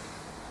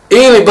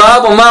 Ili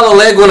babo malo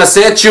lego na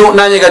seću,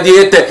 na njega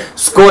dijete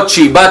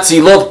skoči,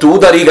 baci loptu,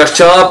 udari ga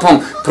ščapom,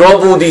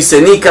 probudi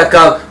se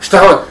nikakav,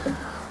 šta?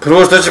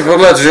 Prvo što će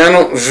pogledati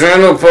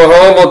ženu, pa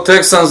halo,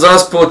 tek sam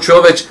zaspao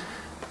čoveć.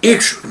 I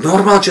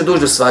normalno će doći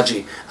do svađe,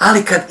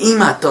 ali kad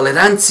ima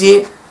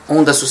tolerancije,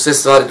 onda su sve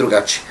stvari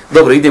drugačije.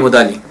 Dobro, idemo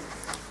dalje.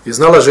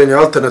 Iznalaženje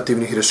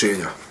alternativnih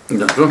rješenja.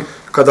 Dobro.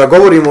 Kada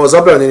govorimo o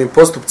zabranjenim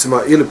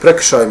postupcima ili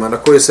prekršajima na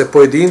koje se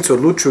pojedinci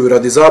odlučuju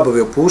radi zabave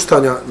i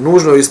opuštanja,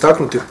 nužno je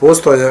istaknuti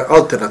postojanje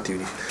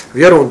alternativnih,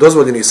 vjerom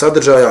dozvoljenih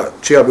sadržaja,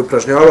 čija bi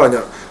upražnjavanja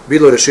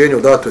bilo rješenje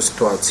u datoj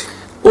situaciji.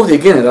 Ovdje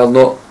je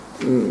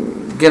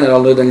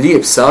generalno jedan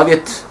lijep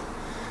savjet,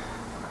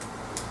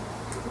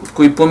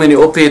 koji po meni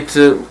opet,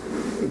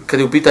 kad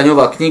je u pitanju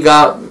ova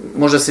knjiga,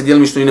 možda se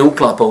djelomično i ne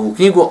uklapa u ovu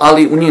knjigu,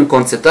 ali u njen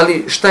koncept.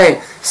 Ali šta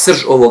je srž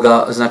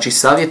ovoga, znači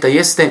savjeta,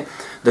 jeste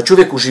da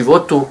čovjek u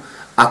životu,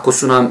 ako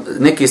su nam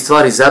neke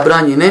stvari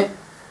zabranjene,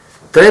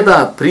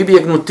 treba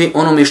pribjegnuti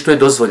onome što je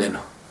dozvoljeno.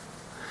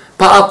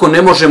 Pa ako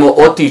ne možemo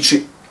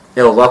otići,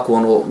 evo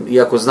ovako,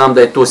 iako znam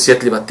da je to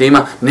osjetljiva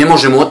tema, ne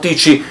možemo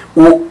otići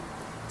u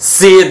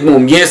 7.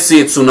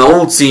 mjesecu na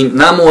ulici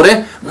na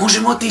more,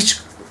 možemo otići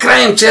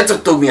krajem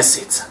 4.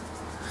 mjeseca.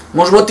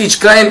 Možemo otići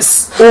krajem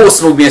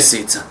 8.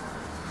 mjeseca.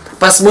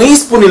 Pa smo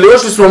ispunili,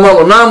 ošli smo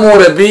malo na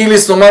more, bili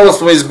smo, malo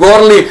smo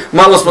izgorili,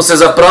 malo smo se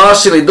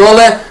zaprašili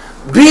dole,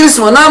 bili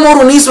smo na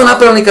moru, nismo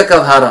napravili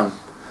nikakav haram.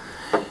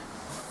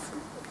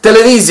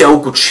 Televizija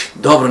u kući,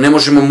 dobro, ne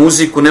možemo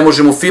muziku, ne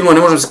možemo filmu, ne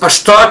možemo, pa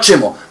šta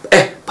ćemo?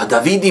 Pa da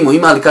vidimo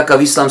ima li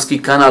kakav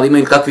islamski kanal, ima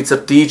li kakvi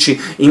crtići,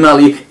 ima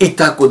li i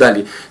tako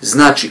dalje.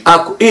 Znači,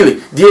 ako,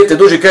 ili dijete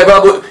dođe kaj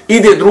babo,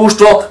 ide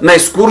društvo na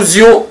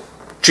ekskurziju,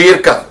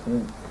 čirka,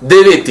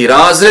 9.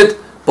 razred,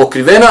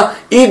 pokrivena,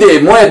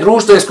 ide moje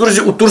društvo na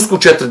ekskurziju u Tursku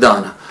 4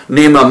 dana.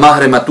 Nema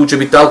mahrema, tu će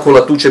biti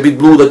alkohola, tu će biti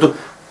bluda, tu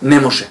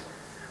ne može.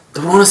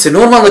 Dobro, ona se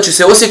normalno će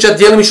se osjećati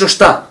djelimično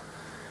šta?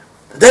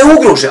 da je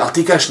ugrožen, ali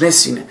ti kažeš ne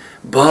sine,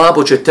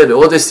 babo će tebe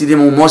odvesti,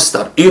 idemo u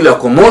Mostar, ili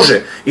ako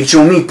može,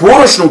 ićemo mi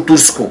poročno u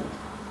Tursku,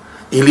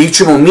 ili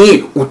ićemo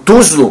mi u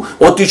Tuzlu,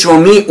 otićemo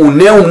mi u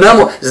Neum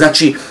namo,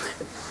 znači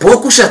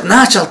pokušat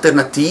naći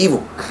alternativu.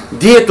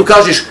 Djetu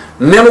kažeš,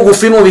 ne mogu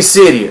filmovi i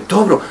serije,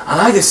 dobro,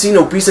 ali ajde sine,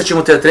 upisat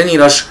ćemo te da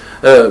treniraš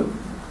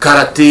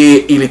karate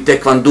ili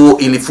tekvando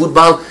ili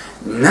fudbal,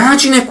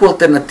 nađi neku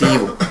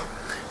alternativu.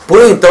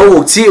 Poenta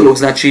ovog cijelog,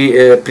 znači,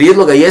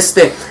 prijedloga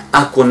jeste,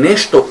 ako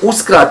nešto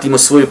uskratimo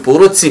svojoj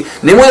porodici,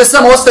 nemoj da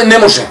samo ostane, ne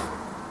može.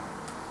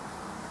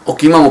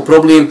 Ok, imamo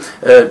problem,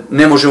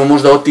 ne možemo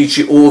možda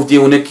otići ovdje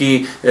u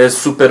neki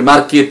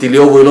supermarket ili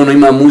ovo ili ono,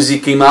 ima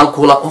muzike, ima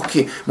alkohola,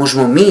 ok,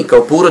 možemo mi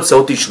kao porodica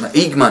otići na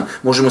igman,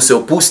 možemo se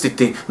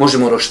opustiti,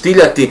 možemo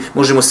roštiljati,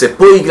 možemo se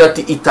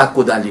poigrati i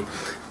tako dalje.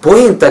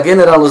 Poenta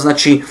generalno,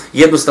 znači,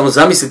 jednostavno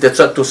zamislite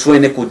to svoje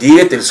neku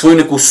dijete ili svoju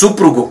neku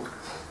suprugu.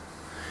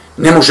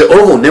 Ne može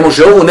ovo, ne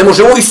može ovo, ne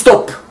može ovo i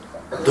stop.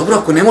 Dobro,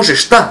 ako ne može,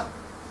 šta?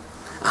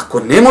 Ako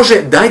ne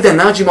može, daj da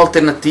nađemo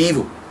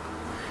alternativu.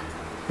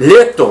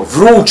 Ljeto,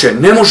 vruće,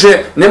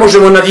 ne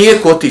možemo na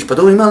rijeku otići. Pa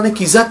dobro, ima li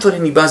neki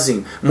zatvoreni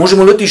bazen?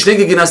 Možemo li otići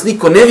negdje gdje nas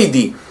niko ne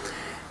vidi?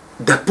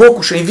 Da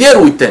pokušaj, i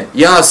vjerujte,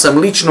 ja sam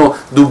lično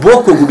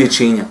dubokog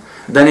ubjeđenja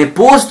da ne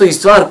postoji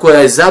stvar koja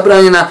je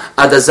zabranjena,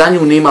 a da za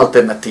nju nema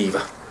alternativa.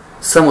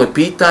 Samo je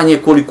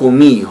pitanje koliko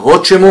mi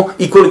hoćemo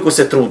i koliko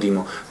se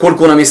trudimo.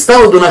 Koliko nam je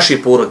stalo do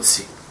naše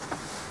porodice.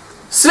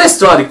 Sve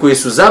stvari koje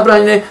su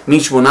zabranjene, mi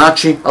ćemo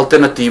naći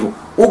alternativu.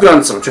 U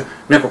granicama će,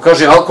 neko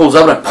kaže alkohol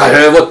zabranjen, pa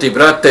evo ti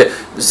brate,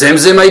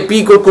 zemzema i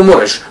pi koliko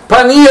možeš.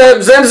 Pa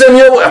nije zemzem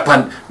i ovo, pa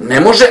ne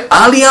može,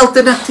 ali je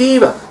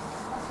alternativa.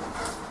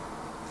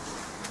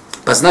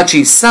 Pa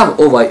znači sav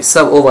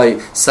ovaj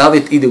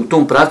savjet ide u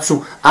tom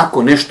pravcu,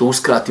 ako nešto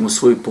uskratimo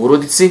svojoj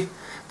porodici,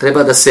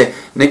 treba da se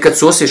nekad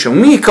se osjećamo.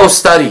 Mi kao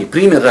stariji,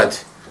 primjer radi.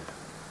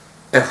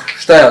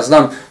 Šta ja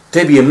znam,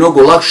 tebi je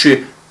mnogo lakše,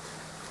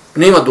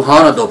 nema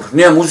duhana dobro,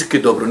 nema muzike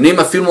dobro,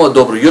 nema filmova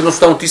dobro,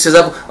 jednostavno ti se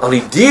zapravo,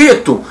 ali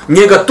djetu,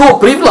 njega to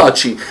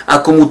privlači.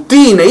 Ako mu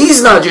ti ne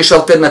iznađeš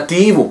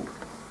alternativu,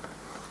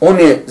 on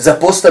je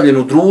zapostavljen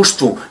u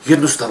društvu,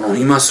 jednostavno on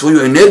ima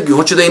svoju energiju,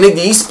 hoće da je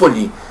negdje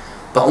ispolji.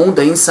 Pa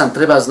onda insan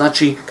treba,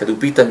 znači, kada je u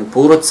pitanju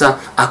porodca,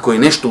 ako je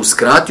nešto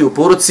uskratio u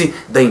porodci,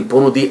 da im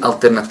ponudi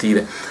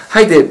alternative.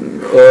 Hajde,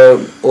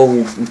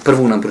 ovu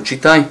prvu nam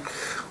pročitaj.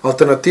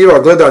 Alternativa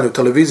gledanju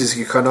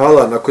televizijskih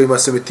kanala na kojima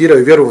se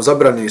emitiraju vjerovom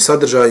zabranjeni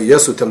sadržaji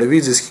jesu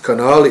televizijski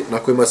kanali na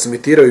kojima se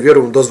emitiraju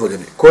vjerovom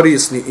dozvoljeni,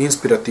 korisni i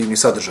inspirativni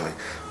sadržaji.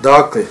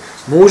 Dakle,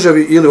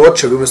 muževi ili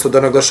očevi umjesto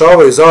da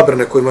naglašavaju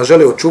zabrane kojima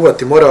žele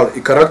očuvati moral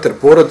i karakter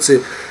porodice,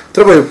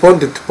 trebaju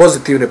ponuditi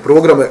pozitivne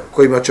programe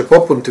kojima će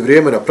popuniti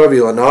vrijeme na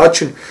pravilan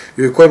način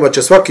i u kojima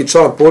će svaki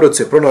član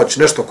porodice pronaći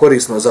nešto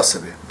korisno za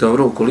sebe.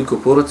 Dobro, ukoliko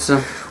porodica?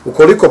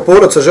 Ukoliko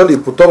porodica želi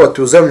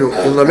putovati u zemlju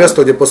ili na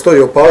mjesto gdje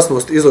postoji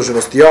opasnost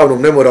izloženosti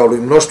javnom nemoralu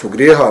i mnoštvu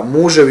grijeha,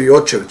 muževi i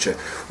očevi će,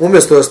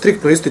 umjesto da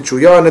striktno ističu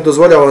ja ne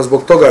dozvoljavam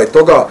zbog toga i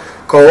toga,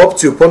 kao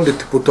opciju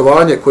ponuditi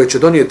putovanje koje će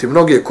donijeti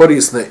mnoge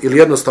korisne ili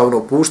jednostavno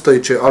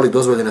opuštajuće, ali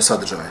dozvoljene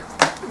sadržaje.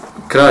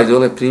 Kraj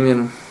dole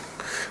primjerom.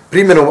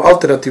 Primjenom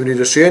alternativnih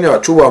rješenja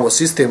čuvamo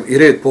sistem i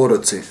red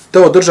porodice, te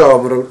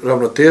održavamo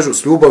ravnotežu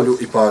s ljubavlju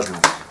i pažnjom.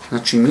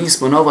 Znači, mi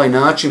smo na ovaj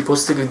način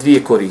postigli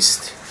dvije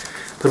koristi.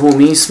 Prvo,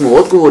 mi smo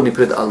odgovorni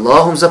pred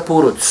Allahom za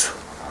porodicu.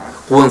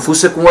 U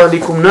anfusekum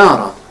alikum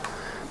nara.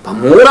 Pa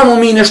moramo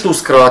mi nešto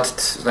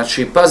uskratiti.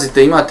 Znači,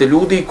 pazite, imate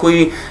ljudi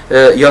koji,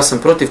 ja sam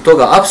protiv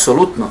toga,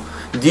 apsolutno,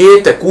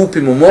 dijete,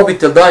 kupi mu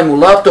mobitel, daj mu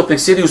laptop, nek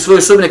sjedi u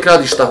svojoj sobi, nek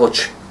radi šta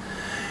hoće.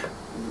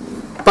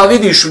 Pa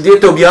vidiš,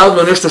 dijete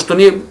objavilo nešto što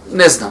nije,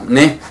 ne znam,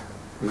 ne.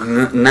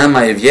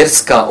 Nama je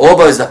vjerska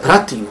obaveza da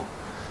pratimo.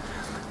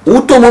 U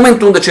tom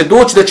momentu onda će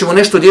doći da ćemo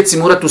nešto djeci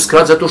morati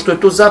uskratiti zato što je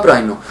to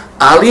zabranjeno.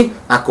 Ali,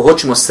 ako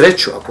hoćemo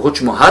sreću, ako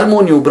hoćemo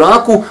harmoniju u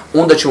braku,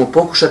 onda ćemo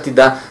pokušati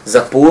da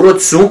za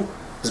porodicu,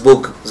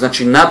 zbog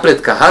znači,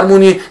 napretka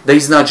harmonije, da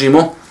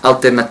iznađemo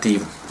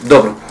alternativu.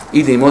 Dobro,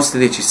 idemo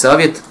sljedeći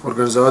savjet.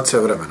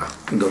 Organizacija vremena.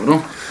 Dobro.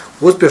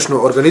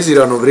 Uspješno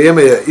organizirano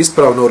vrijeme je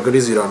ispravno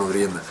organizirano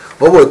vrijeme.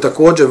 Ovo je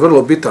također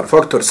vrlo bitan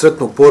faktor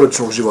sretnog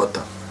porodičnog života.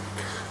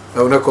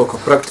 Evo nekoliko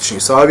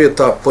praktičnih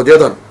savjeta. Pod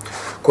 1.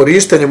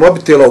 Korištenje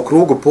mobitela u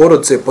krugu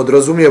porodice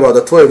podrazumijeva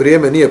da tvoje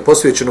vrijeme nije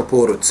posvećeno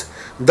porodici.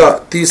 Da,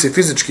 ti si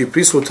fizički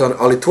prisutan,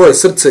 ali tvoje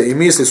srce i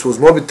misli su uz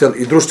mobitel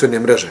i društvene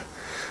mreže.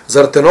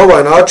 Zar te na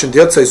ovaj način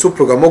djeca i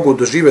supruga mogu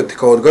doživjeti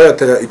kao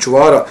odgajatelja i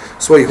čuvara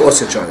svojih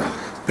osjećaja?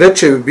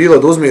 Preče bi bilo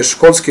da uzmiješ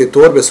školske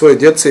torbe svoje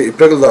djece i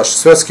pregledaš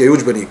sveske i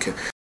udžbenike,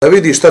 da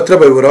vidiš šta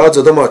trebaju uraditi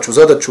za domaću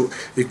zadaću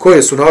i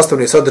koje su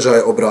nastavne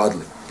sadržaje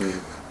obradili.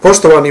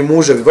 Poštovani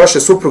muževi, vaše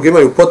supruge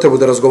imaju potrebu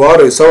da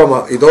razgovaraju sa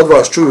vama i da od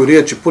vas čuju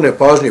riječi pune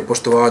pažnje i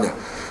poštovanja.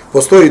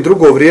 Postoji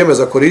drugo vrijeme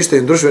za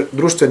korištenje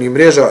društvenih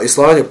mreža i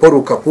slanje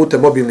poruka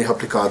putem mobilnih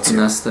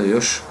aplikacija. Nastavi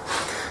još.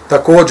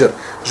 Također,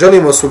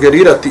 želimo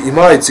sugerirati i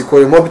majici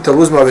koju mobitel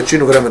uzma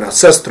većinu vremena.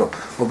 Sestro,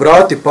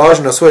 obrati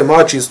pažnju na svoje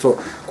majčinstvo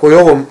koje u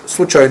ovom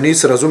slučaju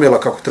nisi razumjela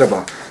kako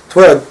treba.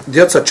 Tvoja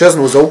djeca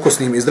čeznu za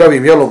ukusnim i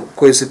zdravim jelom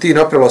koje si ti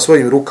napravila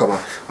svojim rukama,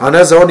 a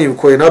ne za onim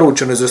koje je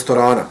naručeno iz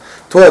restorana.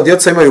 Tvoja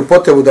djeca imaju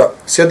potrebu da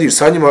sjediš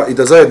sa njima i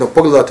da zajedno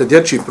pogledate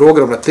dječji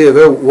program na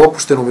TV-u u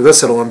opuštenom i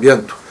veselom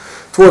ambijentu.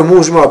 Tvoj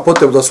muž ima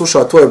potrebu da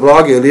sluša tvoje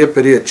blage i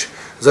lijepe riječi.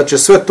 Zar će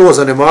sve to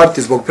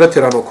zanemariti zbog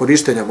pretjeranog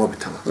korištenja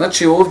mobitela?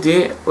 Znači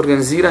ovdje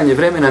organiziranje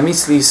vremena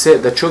misli se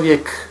da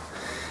čovjek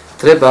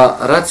treba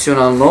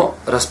racionalno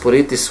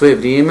rasporediti svoje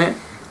vrijeme,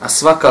 a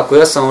svakako,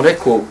 ja sam vam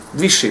rekao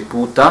više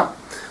puta,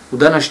 u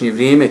današnje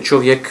vrijeme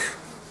čovjek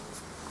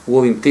u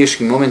ovim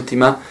teškim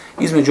momentima,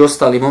 između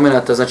ostalih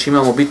momenata, znači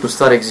imamo bitnu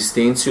stvar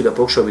egzistenciju da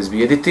pokuša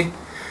obezbijediti,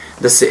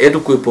 da se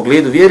edukuju u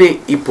pogledu vjere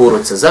i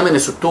porodca. Za mene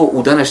su to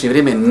u današnje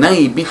vrijeme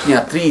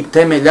najbitnija 3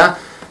 temelja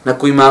na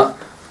kojima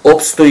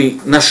opstoji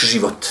naš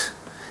život.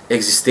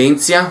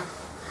 Egzistencija,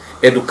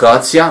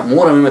 edukacija,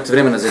 moramo imati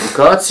vremena za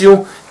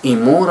edukaciju i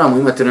moramo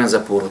imati vremena za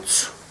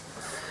porodcu.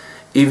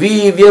 I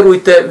vi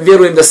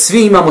vjerujem da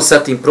svi imamo sa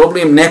tim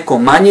problem, neko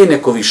manje,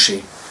 neko više.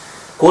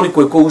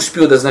 Koliko je ko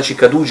uspio da, znači,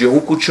 kad uđe u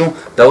kuću,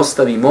 da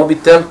ostavi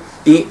mobitel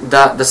i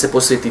da se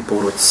posveti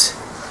porodci.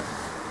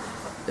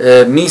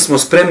 Mi smo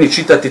spremni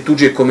čitati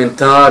tuđe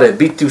komentare,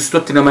 biti u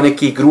stotinama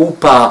nekih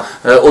grupa,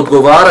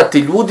 odgovarati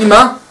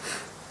ljudima,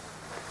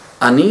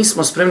 a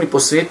nismo spremni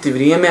posvetiti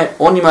vrijeme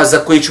onima za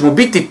koji ćemo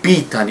biti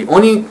pitani,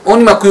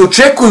 onima koji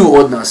očekuju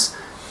od nas.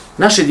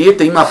 Naše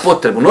dijete ima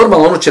potrebu.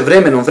 Normalno ono će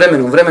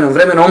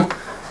vremenom,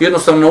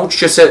 jednostavno naučit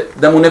će se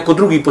da mu neko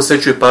drugi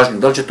posvećuje pažnju.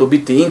 Da li će to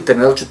biti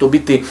internet, da li će to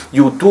biti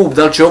YouTube,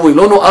 da li će ovo ili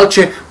ono, ali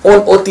će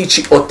on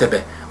otići od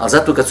tebe. Ali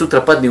zato kad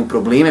sutra padne u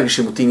probleme,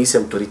 više mu ti nisi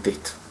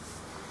autoritet.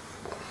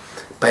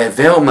 Pa je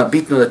veoma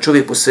bitno da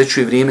čovjek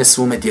posvećuje vrijeme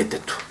svome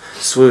djetetu,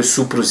 svojoj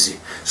supruzi,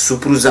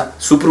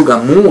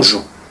 supruga mužu.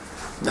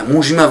 Da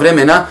muž ima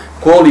vremena,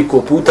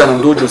 koliko puta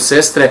nam dođu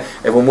sestre,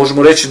 evo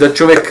možemo reći da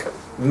čovjek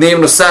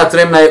dnevno sat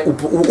vremena je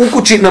u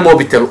kući na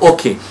mobitelu,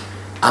 ok.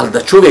 Ali da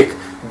čovjek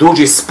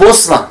dođe s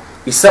posla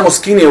i samo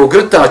skine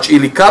ogrtač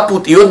ili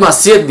kaput i odmah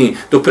sjedni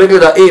dok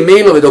pregleda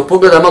e-mailove, dok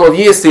pogleda malo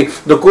vijesti,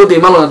 dok ode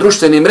malo na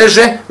društvene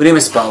mreže,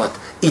 vrijeme spavat.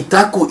 I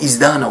tako iz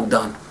dana u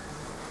dan.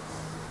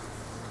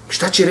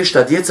 Šta će reći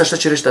ta djeca, šta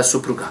će reći ta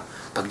supruga?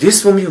 Pa gdje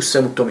smo mi u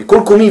svemu tome?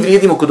 Koliko mi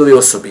vrijedimo kod ove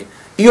osobe?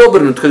 I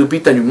obrnut kad je u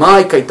pitanju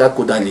majka i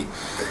tako dalje.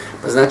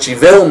 Pa znači,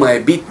 veoma je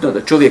bitno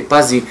da čovjek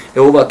pazi,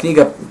 evo ova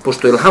knjiga,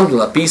 pošto je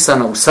alhamdulillah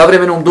pisana u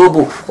savremenom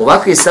dobu,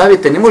 ovakve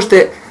savjete ne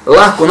možete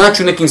lako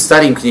naći u nekim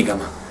starijim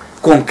knjigama.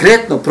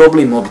 Konkretno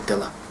problem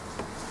mobitela.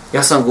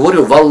 Ja sam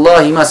govorio,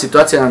 vallahi, ima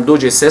situacija da nam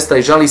dođe sestra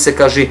i žali se,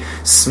 kaže,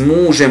 s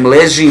mužem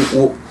leži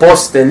u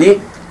postelji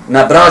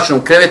na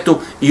bračnom krevetu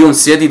i on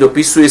sjedi,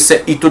 dopisuje se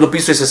i to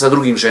dopisuje se sa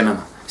drugim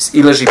ženama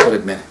i leži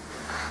pored mene.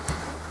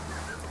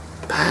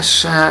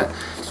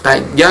 Pa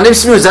ja ne bi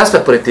smio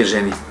zaspati pored te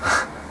ženi.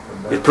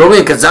 Jer problem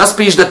je kad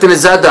zaspiš da te ne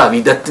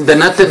zadavi, da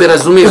na tebe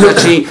razumije,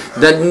 znači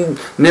da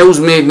ne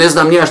uzme, ne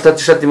znam nija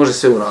šta ti može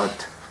sve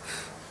uraditi.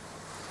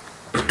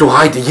 I to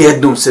hajde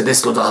jednom se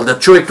desilo, ali da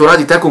čovjek to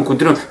radi takvom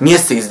kontinuom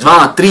mjesec,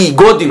 2, 3,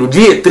 godinu,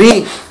 2,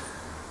 3,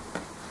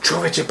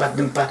 čovječe,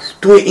 pa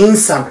to je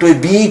insan, to je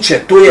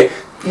biće,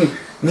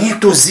 nije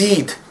to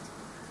zid.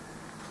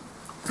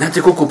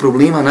 Znate koliko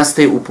problema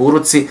nastaje u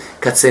porodci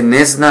kad se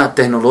ne zna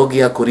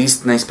tehnologija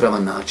koristiti na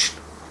ispravan način.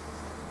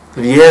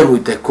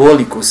 Vjerujte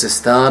koliko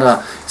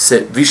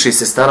više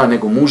sestara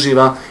nego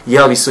muživa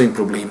javi svojim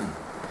problemom.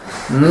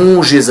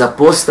 Muž je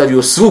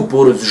zapostavio svu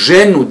porodicu,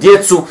 ženu,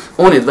 djecu,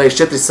 on je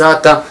 24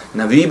 sata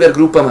na Viber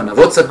grupama, na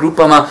WhatsApp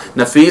grupama,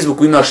 na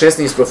Facebooku ima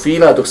 16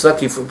 profila, dok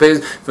svaki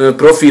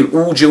profil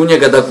uđe u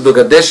njega, dok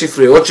ga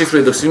dešifruje,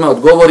 očifruje, dok svima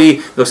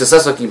odgovori, dok se sa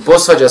svakim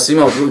posvađa,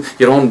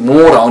 jer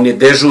on je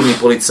dežurni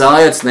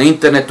policajac na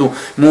internetu,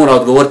 mora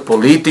odgovoriti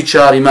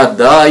političarima,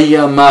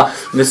 dajama,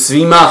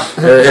 svima,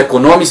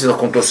 ekonomistima,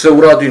 dok on to sve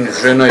uradi,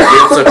 žena je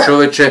djeca,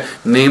 čoveče,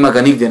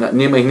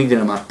 nema ih nigdje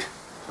na mapi.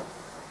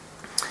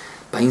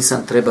 Pa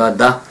insan treba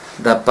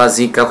da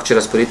pazi kako će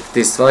rasporediti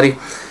te stvari.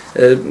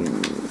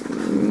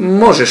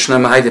 Možeš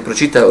nam, hajde,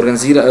 pročitaj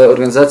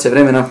organizacija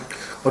vremena.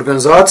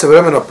 Organizacija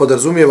vremena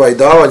podrazumijeva i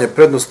davanje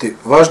prednosti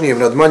važnijim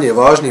nad manje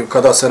važnijim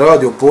kada se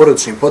radi o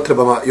porodičnim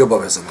potrebama i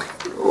obavezama.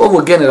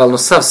 Ovo generalno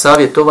sav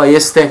savjet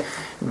jeste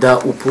da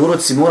u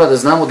porodici mora da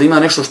znamo da ima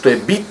nešto što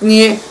je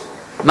bitnije,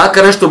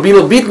 makar nešto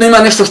bilo bitno, ima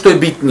nešto što je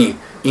bitnije.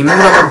 I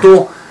moramo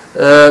to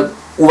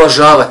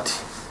uvažavati.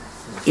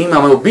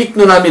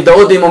 Bitno nam je da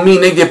odemo mi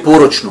negdje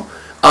poročno,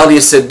 ali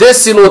je se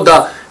desilo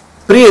da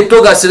prije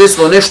toga se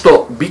desilo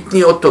nešto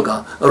bitnije od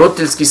toga,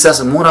 roditeljski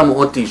sastanak, moramo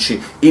otići,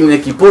 ili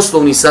neki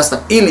poslovni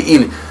sastanak,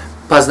 ili.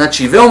 Pa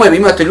znači, veoma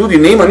imate ljudi,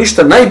 nema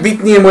ništa,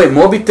 najbitnije je moj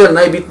mobitel,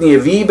 najbitnije je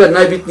Viber,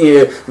 najbitnije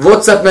je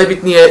WhatsApp,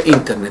 najbitnije je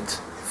internet.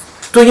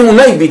 To je njemu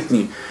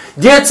najbitnije.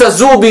 Djeca,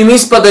 zubi im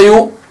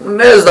ispadaju,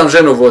 ne znam,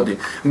 ženo vodi.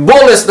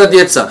 Bolesna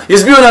djeca,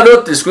 jesi bio na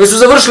roditeljskom, jesu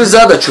završili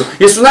zadaću,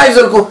 jesu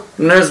najzorko,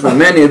 ne znam,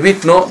 meni je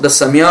bitno da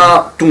sam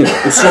ja tu,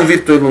 u svom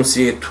virtualnom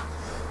svijetu.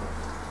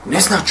 Ne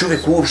zna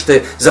čovjek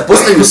uopšte,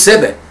 zapostavio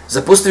sebe,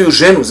 zapostavio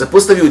ženu,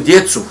 zapostavio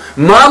djecu,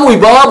 mamu i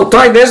babu,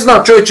 taj ne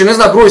zna čovječe, ne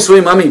zna broj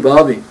svoje mame i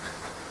babi.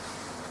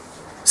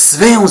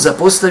 Sve on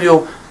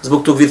zapostavio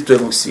zbog tog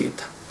virtualnog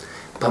svijeta.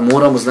 Pa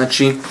moramo,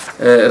 znači,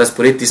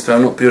 rasporediti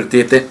ispravno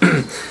prioritete.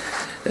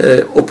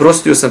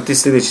 Oprostio sam ti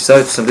sljedeći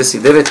savjet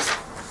 89.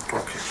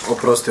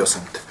 Oprostio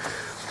sam te.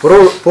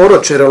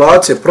 Poročne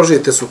relacije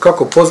prožite su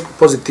kako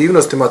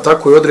pozitivnostima,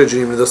 tako i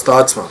određenim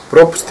nedostacima,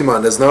 propustima,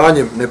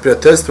 neznanjem,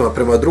 neprijateljstvima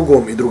prema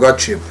drugom i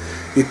drugačijem.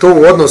 I to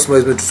u odnosima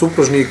između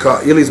supružnika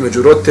ili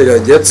između roditelja i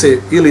djece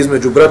ili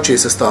između braće i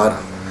sestara.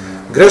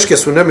 Greške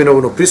su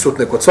neminovno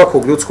prisutne kod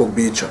svakog ljudskog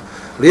bića.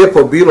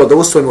 Lijepo bilo da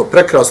usvojimo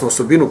prekrasnu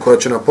osobinu koja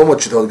će nam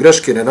pomoći da od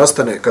greške ne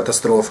nastane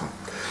katastrofa.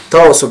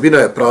 Ta osobina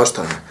je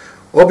praštanje.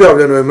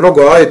 Objavljeno je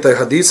mnogo ajeta i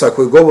hadisa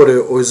koji govore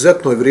o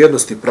izuzetnoj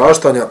vrijednosti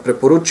praštanja,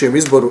 preporučujem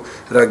izboru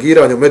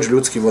reagiranja među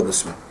ljudskim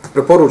odnosima.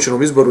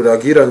 Preporučenom izboru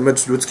reagiranja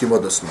među ljudskim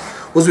odnosima.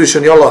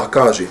 Uzvišeni Allah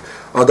kaže,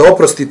 a da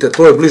oprostite,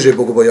 to je bliže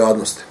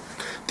bogobojadnosti.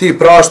 Ti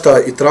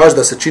praštaj i traži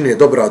da se čine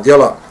dobra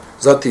djela,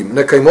 zatim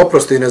neka im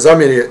oprosti i ne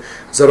zamijeni,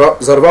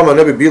 zar vama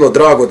ne bi bilo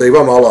drago da i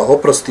vama Allah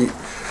oprosti?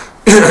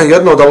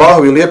 Jedno od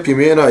Allahovi lijepih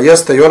imena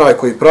jeste i onaj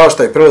koji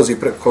prašta i prelazi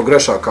preko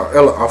grešaka,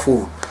 El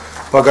Afu,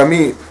 pa ga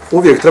mi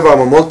uvijek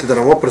trebamo moliti da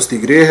nam oprosti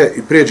grijehe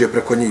i prijeđe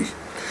preko njih.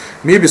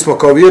 Mi bismo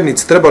kao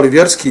vjernici trebali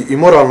vjerski i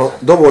moralno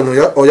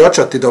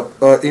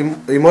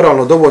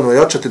dovoljno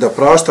ojačati da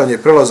praštanje i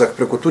prelazak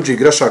preko tuđih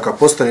grešaka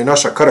postane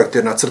naša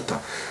karakterna crta,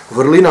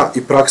 vrlina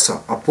i praksa,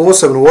 a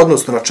posebno u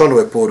odnosu na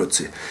članove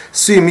porodice.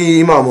 Svi mi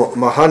imamo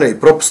mahane i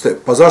propuste,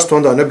 pa zašto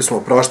onda ne bismo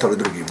praštali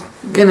drugima?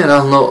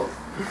 Generalno,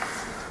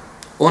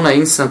 onaj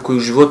insan koji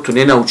u životu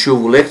ne nauči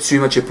ovu lekciju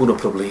imaće puno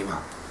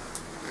problema.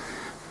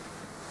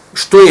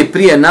 Što je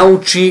prije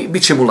nauči,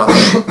 bit će mu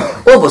lakše.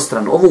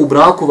 Obostrano. Ovo u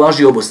braku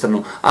važi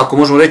obostrano. Ako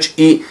možemo reći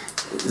i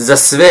za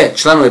sve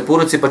članove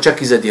porodice, pa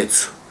čak i za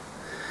djecu.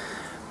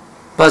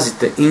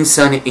 Pazite,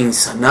 insan je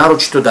insan.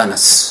 Naročito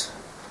danas.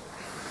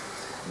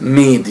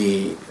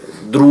 Mediji,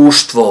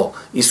 društvo,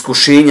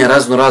 iskušenja,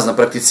 razno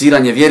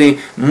prakticiranje vjeri,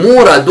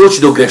 mora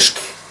doći do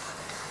greške.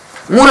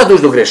 Mora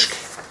doći do greške.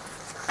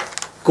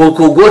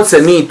 Koliko god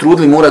se mi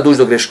trudili, mora doći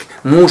do greške.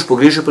 Muž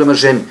pogriješio prema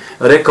ženi,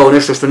 rekao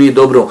nešto što nije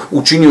dobro,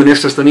 učinio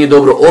nešto što nije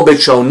dobro,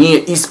 obećao, nije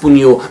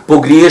ispunio,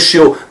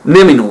 pogriješio,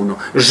 neminovno.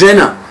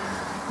 Žena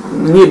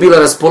nije bila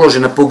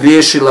raspoložena,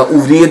 pogriješila,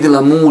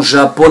 uvrijedila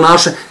muža,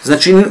 ponaša.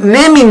 Znači,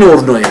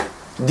 neminovno je.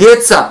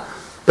 Djeca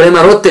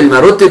prema roditeljima,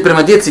 roditelj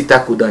prema djeci i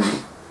tako dalje.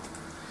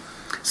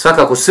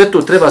 Svakako, sve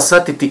to treba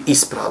shvatiti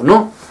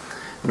ispravno.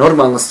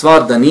 Normalna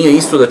stvar da nije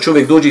isto da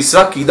čovjek dođe i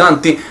svaki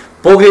dan ti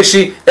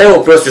pogriješi,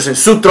 evo prostio sam,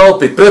 sutra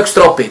opet,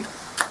 prekosutra opet.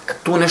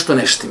 Tu nešto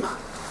ne štima.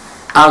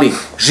 Ali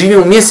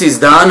živimo mjesec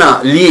dana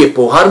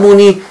lijepo u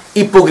harmoniji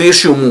i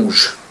pogriješio muž.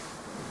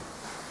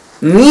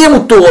 Nije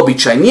mu to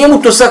običaj, nije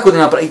mu to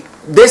svakodnevno napravi.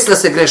 Desila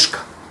se greška.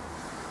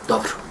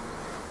 Dobro.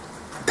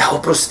 Da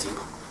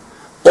oprostimo.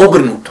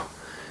 Obrnuto.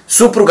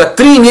 Supruga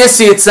 3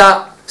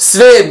 mjeseca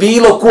sve je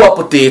bilo ku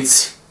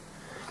apoteci.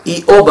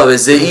 I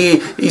obaveze,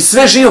 i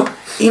sve živo.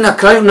 I na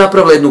kraju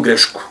napravila jednu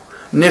grešku.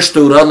 Nešto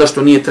je uradila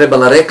što nije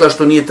trebala, rekla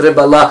što nije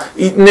trebala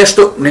i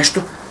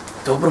nešto.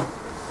 Dobro.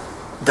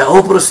 Da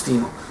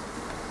oprostimo.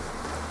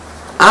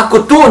 Ako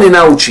to ne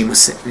naučimo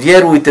se,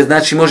 vjerujte,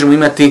 znači možemo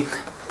imati,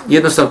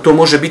 jednostavno to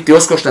može biti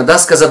oskočna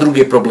daska za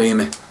druge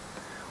probleme.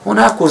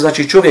 Onako,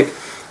 znači čovjek,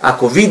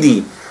 ako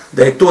vidi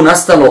da je to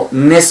nastalo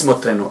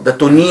nesmotreno, da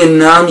to nije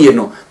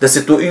namjerno, da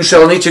se to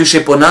inšallah neće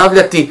više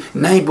ponavljati,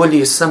 najbolje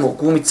je samo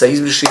gumica,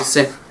 izbriši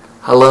se,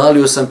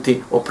 halalio sam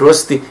ti,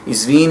 oprosti,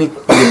 izvini,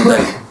 idem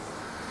dalje.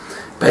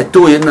 Pa je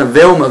to jedna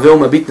veoma,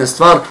 veoma bitna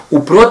stvar.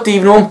 U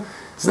protivnom,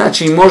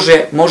 znači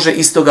može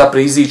iz toga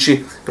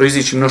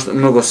proizići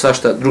mnogo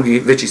svašta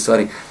drugih većih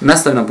stvari.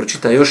 Nastavi nam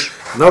pročita još.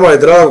 Nama je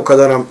drago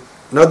kada nam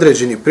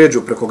nadređeni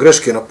prijeđu preko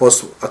greške na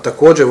poslu, a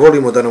također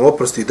volimo da nam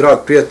oprosti drag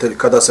prijatelj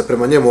kada se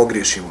prema njemu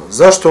ogriješimo.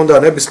 Zašto onda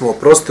ne bismo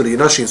oprostili i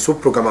našim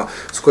suprugama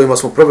s kojima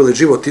smo proveli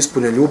život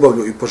ispunjen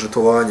ljubavlju i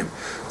požrtvovanjem?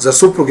 Zar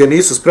supruge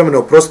nisu spremne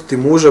oprostiti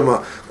mužama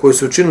koji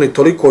su učinili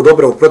toliko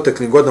dobra u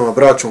proteklim godinama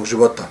bračnog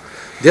života?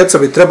 Djeca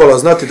bi trebala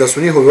znati da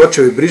su njihovi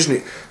očevi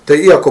brižni, te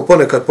iako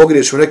ponekad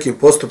pogriješi u nekim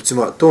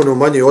postupcima, to ne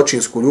umanjuje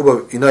očinsku ljubav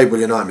i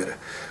najbolje namjere.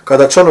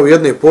 Kada članovi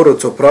jedne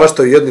porodice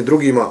opraštaju jedni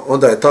drugima,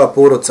 onda je ta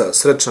porodica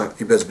srećna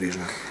i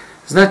bezbrižna.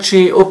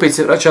 Znači, opet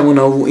se vraćamo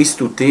na ovu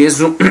istu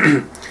tezu.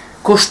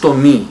 Ko što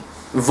mi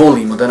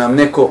volimo da nam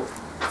neko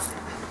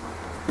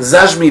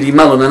zažmiri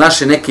malo na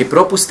naše neke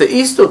propuste,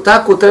 isto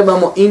tako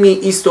trebamo i mi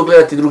isto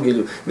gledati drugi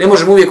ljudi. Ne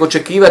možemo uvijek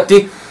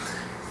očekivati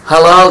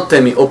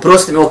halalte mi,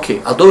 oprosti mi, ok,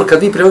 ali dobro,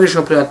 kad mi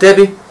preogriješimo prema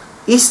tebi,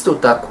 isto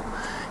tako.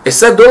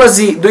 Sad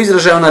dolazi do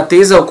izražaja ona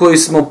teza o kojoj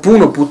smo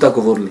puno puta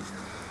govorili.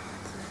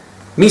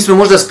 Mi smo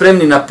možda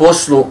spremni na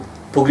poslu,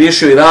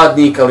 pogriješio i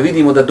radnik, ali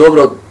vidimo da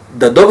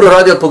dobro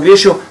radi, ali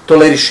pogriješio,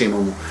 tolerišimo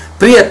mu.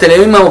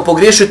 Prijatelje imamo,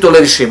 pogriješio,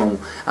 tolerišimo mu.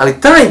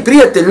 Ali taj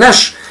prijatelj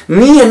naš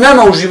nije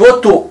nama u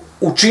životu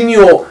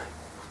učinio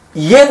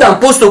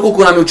 1%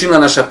 koliko nam je učinila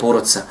naša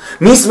porodica.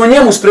 Mi smo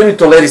njemu spremni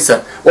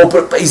tolerisati.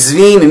 Pa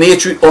izvini,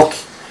 neću, ok.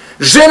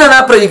 Žena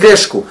napravi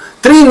grešku,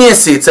 3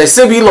 mjeseca je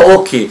sve bilo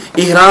ok,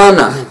 i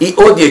hrana, i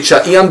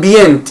odjeća, i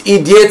ambijent, i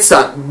djeca,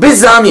 bez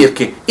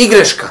zamjerke, i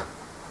greška.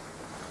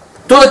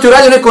 To da ti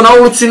uradio neko na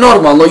ulici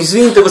normalno,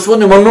 izvinite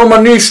gospodine, ma noma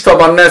ništa,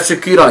 ma ne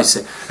sekiraj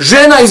se.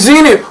 Žena,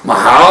 izvini, ma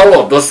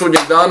halo, do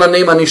sudnjeg dana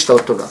nema ništa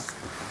od toga.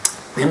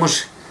 Ne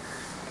može.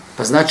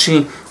 Pa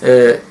znači,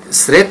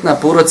 sretna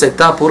porodica je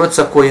ta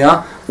porodica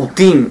koja u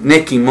tim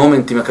nekim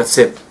momentima kad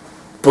se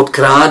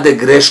potkrade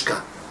greška,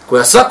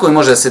 koja svakoj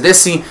može da se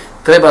desi,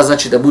 treba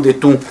znači da bude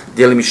tu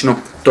djelimično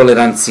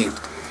tolerancije.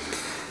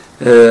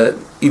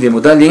 Idemo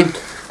dalje.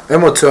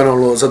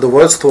 Emocionalno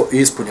zadovoljstvo i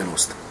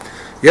ispunjenost.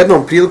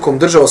 Jednom prilikom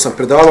držao sam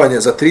predavanje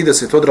za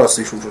 30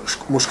 odraslih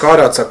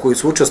muškaraca koji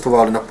su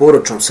učestvovali na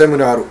poročnom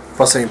seminaru,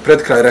 pa sam im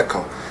pred kraj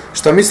rekao: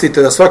 šta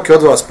mislite da svaki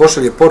od vas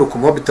pošalje poruku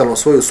mobitelnom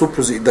svojoj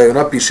supruzi da joj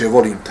napiše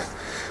volim te?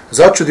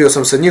 Začudio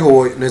sam se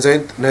njihovoj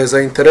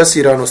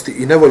nezainteresiranosti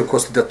i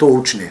nevoljkosti da to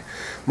učine.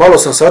 Malo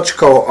sam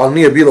sačekao, ali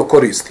nije bilo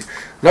koristi.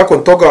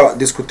 Nakon toga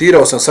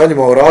diskutirao sam sa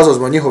njima o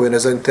razlozima njihove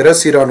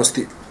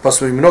nezainteresiranosti, pa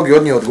su mi mnogi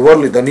od njih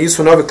odgovorili da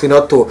nisu navikli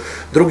na to,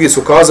 drugi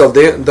su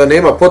kazali da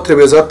nema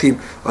potrebe za tim,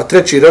 a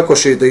treći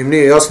rekoše da im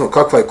nije jasno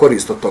kakva je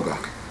korist od toga.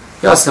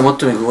 Ja sam o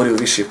tome govorio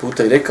više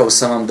puta i rekao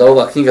sam vam da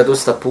ova knjiga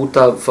dosta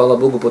puta, hvala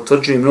Bogu,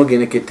 potvrđuje mnoge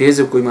neke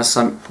teze u kojima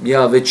sam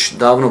ja već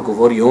davno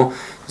govorio,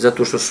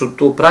 zato što su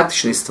to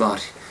praktične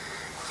stvari.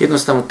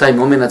 Jednostavno taj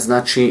moment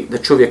znači da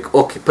čovjek,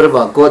 ok,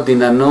 prva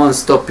godina non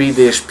stop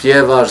ideš,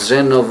 pjevaš,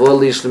 ženo,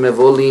 voliš li me,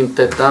 volim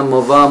te,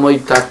 tamo, vamo i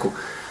tako.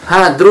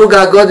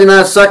 Druga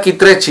godina svaki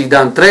treći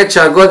dan,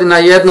 treća godina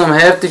jednom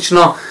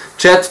heftično,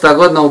 četvrta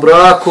godina u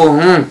braku,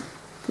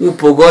 u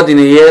po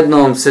godine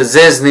jednom se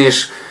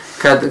zezneš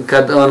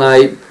kad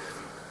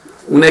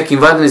u nekim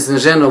vadnicima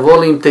ženo,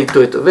 volim te i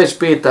to je to. Već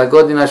 5.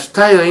 godina,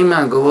 šta joj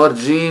imam govor,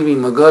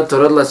 živimo,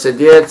 gotovo, rodila se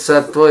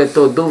djeca, to je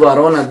to, duvar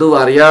ona,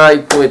 duvar ja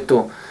i to je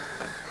to.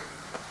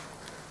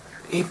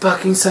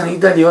 Ipak insan i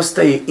dalje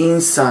ostaje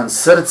insan,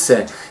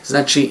 srce.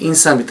 Znači,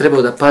 insan bi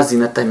trebao da pazi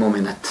na taj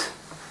moment.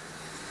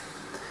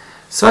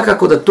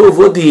 Svakako da to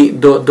vodi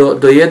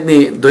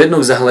do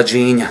jednog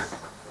zahlađenja.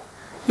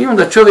 I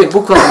onda čovjek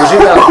bukvalno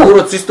doživljava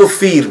porodicu isto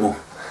firmu.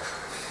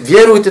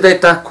 Vjerujte da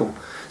je tako.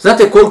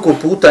 Znate koliko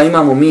puta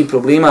imamo mi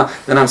problema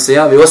da nam se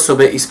jave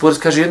osobe iz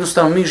porodice, kaže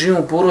jednostavno mi živimo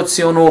u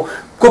porodici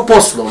ko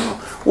poslovno.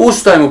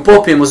 Ustajemo,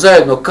 popijemo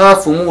zajedno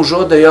kafu, muž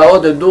ode, ja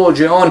ode,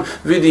 dođe on,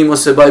 vidimo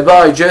se, bye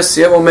bye,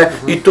 Jesse, evo me,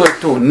 i to je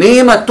to.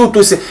 Nema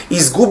tu se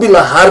izgubila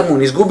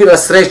harmonija, izgubila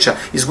sreća,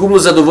 izgubilo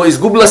zadovoljstvo,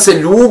 izgubila se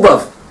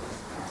ljubav.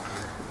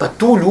 Pa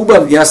tu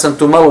ljubav, ja sam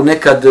to malo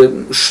nekad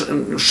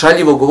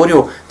šaljivo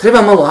govorio,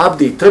 treba malo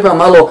abdi, treba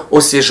malo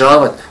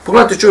osvježavati.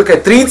 Pogledajte čovjeka,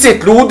 je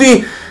 30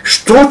 ljudi,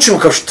 što ćemo,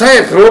 kao šta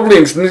je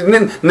problem,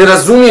 ne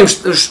razumijem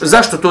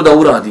zašto to da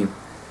uradim.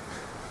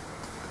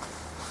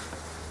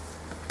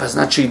 Pa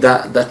znači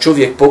da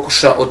čovjek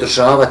pokuša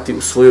održavati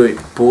u svojoj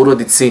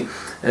porodici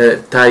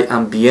taj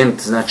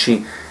ambijent,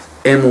 znači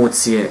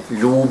emocije,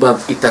 ljubav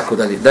i tako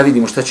dalje. Da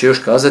vidimo šta će još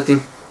kazati.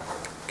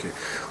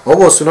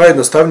 Ovo su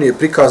najjednostavnije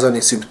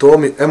prikazani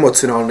simptomi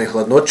emocionalne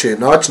hladnoće,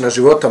 načina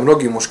života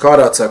mnogih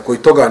muškaraca koji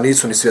toga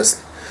nisu ni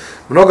svjesni.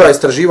 Mnoga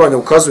istraživanja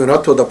ukazuju na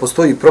to da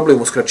postoji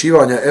problem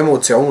uskraćivanja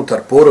emocija unutar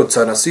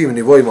porodica na svim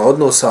nivoima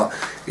odnosa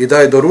i da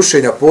je do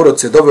rušenja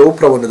porodice doveo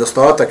upravo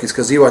nedostatak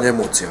iskazivanja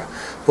emocija.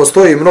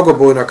 Postoji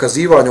mnogobrojna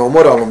kazivanja o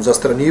moralnom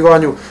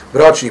zastranjivanju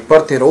bračnih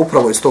partnera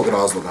upravo iz tog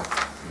razloga.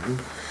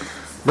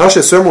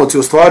 Naše su emocije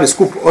u stvari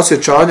skup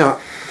osjećanja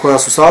koja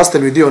su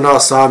sastavni dio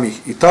nas samih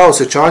i ta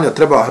osjećanja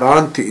treba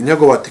hraniti i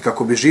njegovati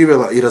kako bi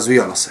živjela i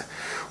razvijala se.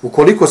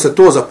 Ukoliko se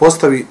to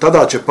zapostavi,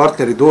 tada će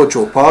partneri doći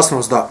u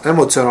opasnost da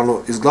emocionalno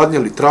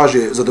izgladnjeli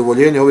traže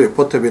zadovoljenje ove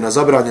potrebe na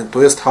zabranjen,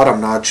 to jest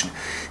haram način.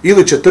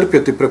 Ili će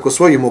trpjeti preko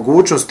svojih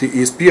mogućnosti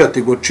i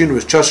ispijati gorčinu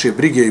iz čaše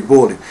brige i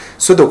boli,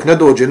 sve dok ne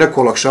dođe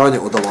neko olakšanje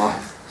od Allaha.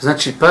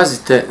 Znači,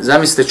 pazite,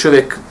 zamislite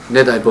čovjek,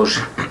 ne daj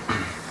Bože,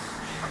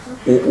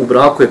 u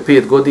braku je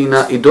 5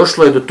 godina i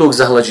došlo je do tog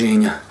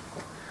zahlađenja.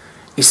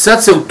 I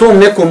sad se u tom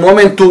nekom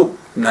momentu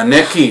na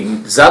neki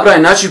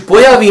zabranjen način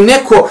pojavi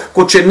neko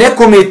ko će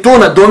nekome to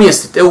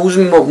nadomjestiti. Evo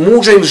uzmimo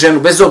muža ili ženu,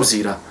 bez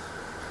obzira.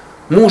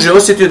 Muž je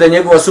osjetio da je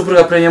njegova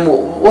supruga pre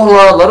njemu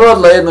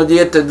rodila jedno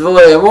dijete,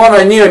 dvoje, ona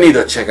nije ni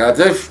do čega.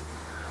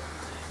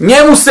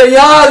 Njemu se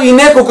javi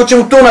neko ko će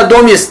mu to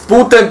nadomjestiti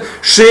putem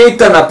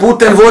šejtana,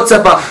 putem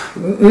WhatsAppa.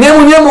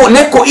 Njemu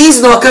neko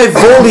iznova kaže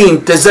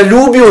volim te,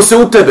 zaljubio se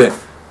u tebe.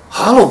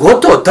 Halo,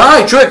 gotovo,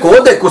 taj čovjek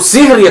ode ko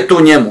sihr je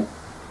to njemu.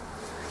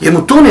 Jer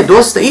mu to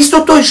nedostaje. Isto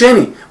toj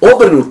ženi,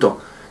 obrnuto.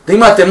 Da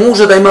imate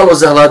muža da je malo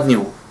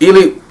zahladniju.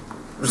 Ili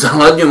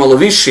zahladniju malo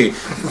viši.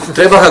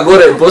 Treba ga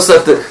gore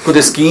poslati kod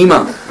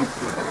eskima.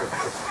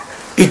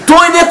 I to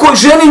je nekoj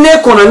ženi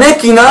neko na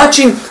neki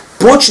način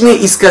počne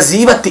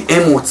iskazivati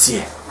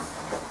emocije.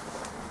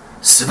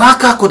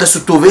 Svakako da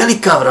su to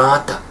velika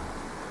vrata.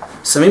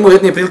 Sam imao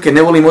jedne prilike,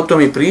 ne volim o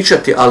tome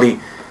pričati, ali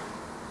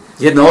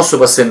jedna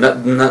osoba se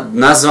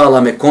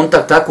nazvala me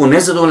kontakt tako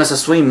nezadovoljna sa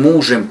svojim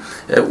mužem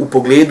u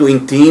pogledu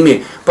intime.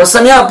 Pa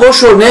sam ja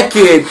pošao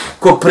neke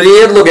ko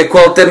prijedloge, ko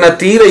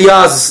alternative,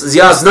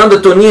 ja znam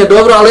da to nije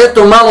dobro, ali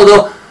eto malo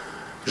do...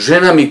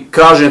 Žena mi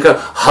kaže,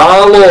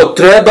 halo,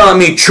 treba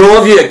mi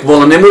čovjek,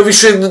 nemoj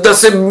više da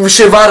se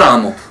više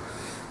varamo.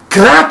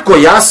 Kratko,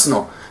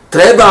 jasno,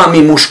 treba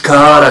mi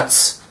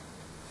muškarac.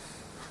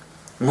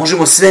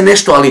 Možemo sve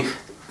nešto, ali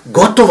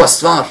gotova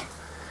stvar.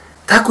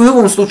 Tako i u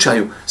ovom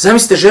slučaju.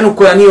 Zamislite ženu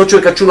koja nije od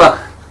čovjeka čula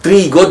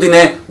 3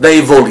 godine da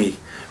je voli.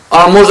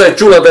 A možda je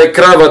čula da je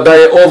krava, da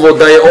je ovo,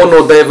 da je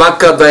ono, da je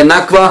vaka, da je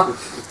nakva.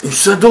 I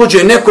sad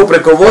dođe neko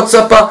preko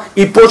WhatsAppa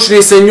i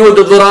počne se njoj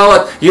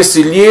dodvoravati.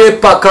 Jesi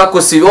lijepa,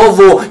 kako si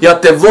ovo,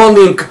 ja te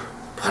volim.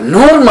 Pa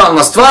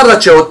normalna stvar da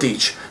će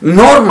otići.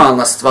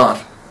 Normalna stvar.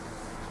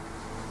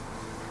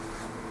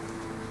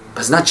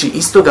 Pa znači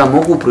iz toga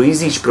mogu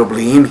proizići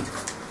problemi.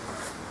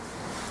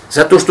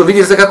 Zato što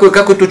vidite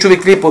kako je to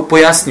čovjek lijepo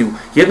pojasnio.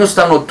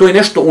 Jednostavno to je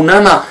nešto u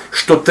nama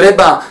što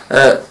treba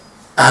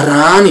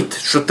raniti,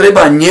 što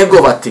treba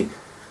njegovati.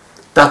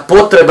 Ta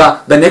potreba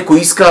da neko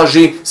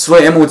iskaži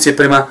svoje emocije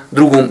prema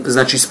drugom,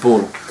 znači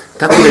spolu.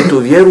 Tako da je to,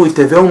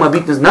 vjerujte, veoma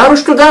bitno.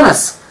 Naročito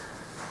danas.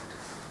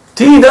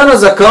 Ti danas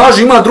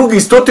zakaži, ima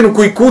drugih 100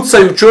 koji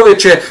kucaju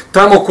čovječe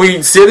tamo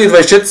koji sjedi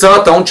 24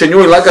 sata, on će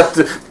njoj lagat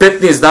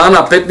 15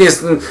 dana,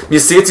 15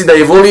 mjeseci da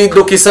je voli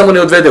dok je samo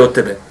ne odvede od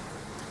tebe.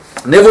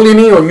 Ne voli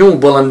ni on nju,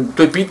 bolan,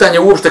 to je pitanje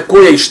uopšte ko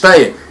je i šta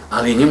je,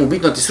 ali je njemu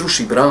bitno da ti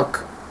sruši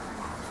brak.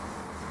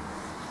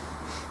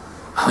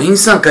 A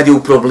insan kad je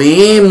u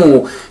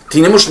problemu,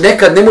 ti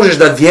nekad ne možeš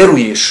da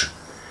vjeruješ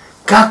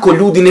kako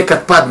ljudi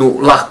nekad padnu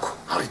lako,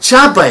 ali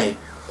džaba je.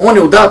 On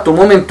je u datom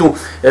momentu,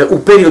 u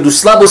periodu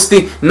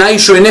slabosti,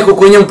 naišao je neko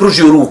koji njemu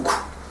pružio ruku.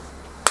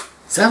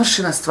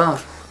 Završena stvar.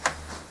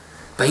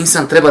 Pa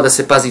insan treba da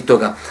se pazi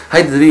toga.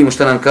 Hajde da vidimo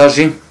šta nam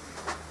kaže.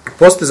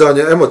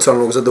 Postizanje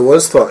emocionalnog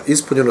zadovoljstva,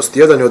 ispunjenost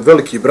jedan je od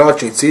velikih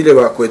bračnih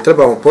ciljeva koje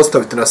trebamo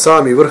postaviti na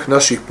sami vrh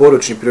naših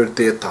porodičnih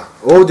prioriteta.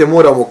 Ovdje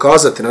moramo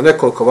ukazati na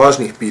nekoliko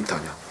važnih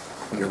pitanja.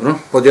 Dobro.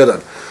 Pod 1.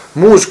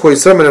 Muž koji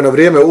s vremena na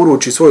vrijeme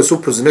uruči svojoj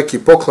supruzi neki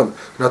poklon,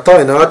 na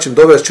taj način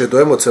dovešće do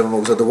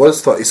emocionalnog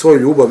zadovoljstva i svoju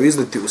ljubav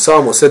izliti u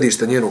samo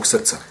središte njenog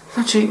srca.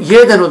 Znači,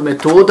 jedan od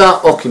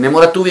metoda, ne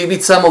mora to uvijek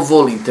biti samo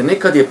volite,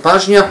 nekad je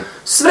pažnja,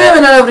 s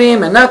vremena na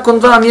vrijeme,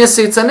 nakon 2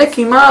 mjeseca,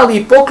 neki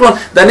mali poklon,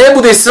 da ne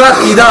bude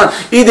svaki dan,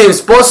 idem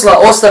s posla,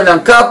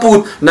 ostavljam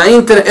kaput na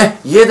internet,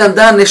 jedan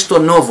dan nešto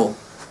novo.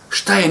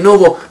 Šta je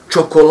novo?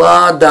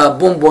 Čokolada,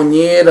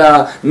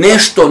 bombonjera,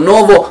 nešto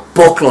novo,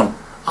 poklon.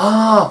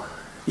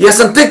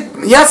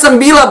 Ja sam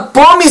bila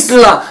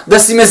pomislila da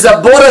si me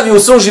zaboravio u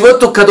svom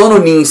životu kad ono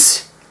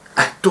nisi.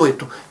 To je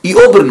to. I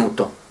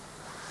obrnuto.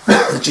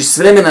 Znači s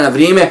vremena na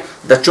vrijeme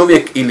da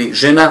čovjek ili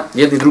žena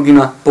jedni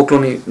drugima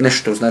pokloni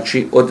nešto,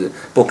 znači od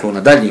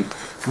poklona. Dalje.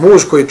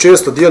 Muž koji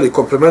često dijeli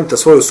komplimente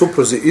svojoj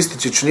supruzi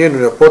ističući njenu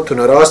ljepotu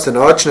na razne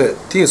načine,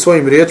 tim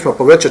svojim riječima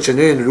povećat će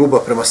njenu ljubav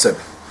prema sebi.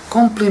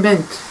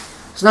 Kompliment.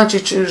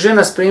 Znači,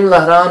 žena spremila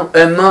hranu,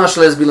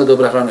 mašla, jes bila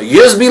dobra hrana.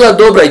 Jes bila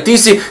dobra i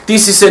ti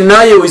si se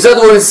najeo i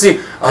zadovoljen si,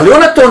 ali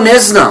ona to ne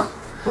zna.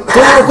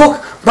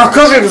 Ma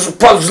kaže,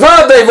 pa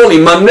zna da je voli,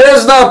 ma ne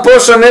zna,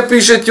 poša, ne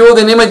piše ti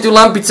ovdje, nemaj ti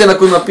lampice na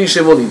kojima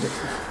piše volite.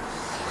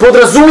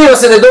 Podrazumijeva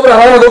se da je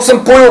dobra hrana dok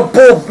sam pojio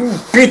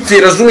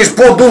piti, razumiješ,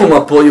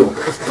 duluma pojio.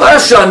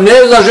 Paša,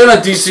 ne zna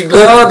žena, ti si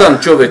gladan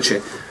čoveče.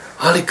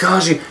 Ali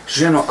kaži,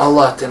 ženo,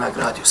 Allah te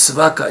nagradio,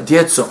 svaka,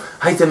 djeco,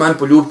 hajte mani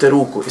poljubite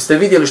ruku. Jeste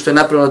vidjeli što je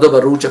napravila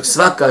dobar ručak,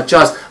 svaka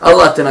čast,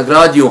 Allah te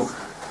nagradio.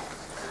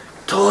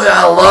 To je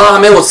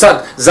Allah, evo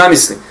sad,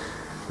 zamisli,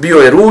 bio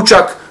je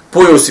ručak,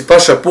 pojio si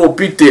paša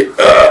piti,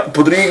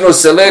 podrignuo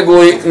se,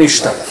 lego i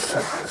ništa.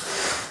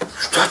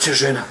 Šta će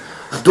žena?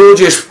 A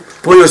dođeš,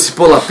 pojio si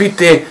pola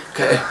pite,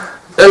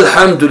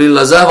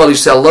 elhamdulillah,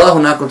 zahvališ se Allahu,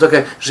 nakon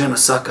toga, ženo,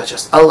 svaka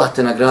čast, Allah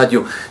te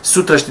nagradio,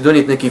 sutra će ti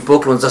donijeti neki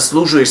poklon,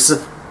 zaslužuješ se.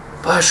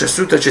 Paša,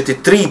 sutra će ti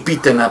 3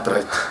 pite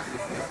napraviti.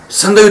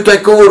 Sam da ju taj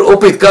govor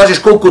opet kažeš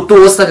koliko to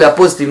ostavlja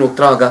pozitivnog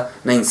traga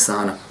na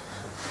insana.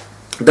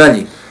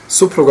 Dalje.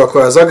 Supruga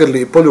koja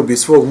zagrli i poljubi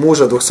svog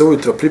muža dok se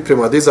ujutro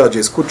priprema da izađe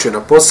iz kuće na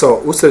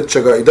posao, usreći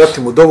će ga i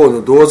dati mu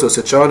dovoljnu dozu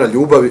osjećanja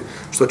ljubavi,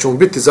 što će mu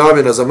biti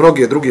zamjena za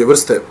mnoge druge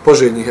vrste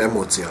poželjnih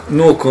emocija.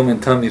 No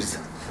komentar, Mirza.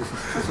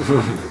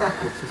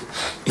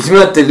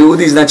 Imate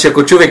ljudi, znači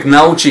ako čovjek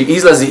nauči,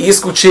 izlazi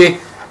iz kuće,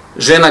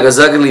 žena ga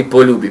zagrli i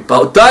poljubi.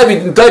 Pa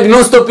taj bi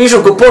non stop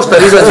išao ko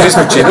poštar izlazi iz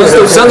kuće. Non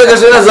stop, sam da ga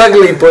žena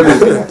zagrli i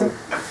poljubi.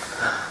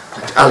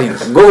 Ali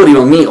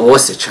govorimo mi o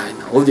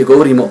osjećajima. Ovdje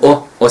govorimo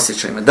o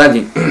osjećajima.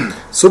 Dalje.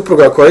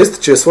 Supruga koja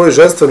ističe svoju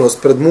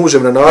ženstvenost pred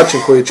mužem na način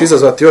koji će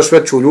izazvati još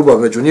veću ljubav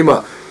među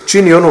njima,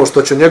 čini ono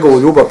što će njegovu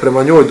ljubav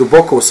prema njoj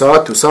duboko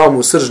usati u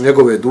samu srž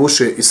njegove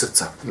duše i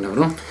srca.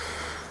 Dobro.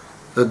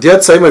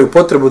 Djeca imaju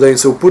potrebu da im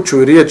se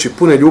upućuju riječi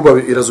pune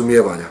ljubavi i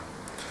razumijevanja.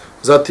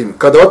 Zatim,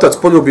 kada otac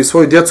poljubi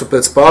svoju djecu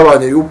pred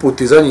spavanje i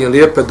uputi za njih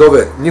lijepe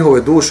dove,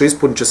 njihove duše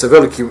ispunit će se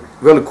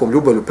velikom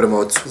ljubavlju prema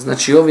ocu.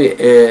 Znači,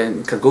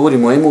 kad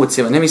govorimo o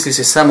emocijama, ne misli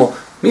se samo,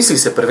 misli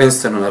se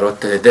prvenstveno na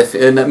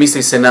roditelje,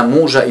 misli se na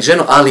muža i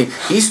ženu, ali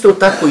isto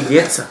tako i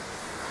djeca.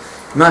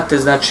 Imate,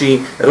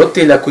 znači,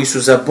 roditelja koji su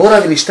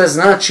zaboravili šta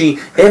znači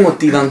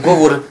emotivan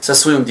govor sa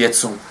svojom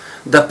djecom.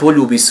 Da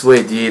poljubi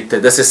svoje dijete,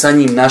 da se sa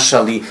njim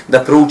našali, da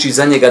prouči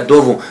za njega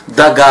dovu,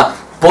 da ga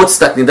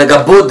podstakni, da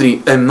ga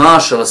bodri,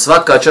 mašala,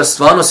 svaka čast,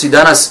 stvarno si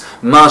danas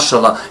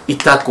mašala i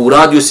tako,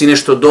 uradio si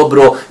nešto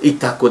dobro i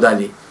tako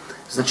dalje.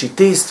 Znači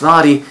te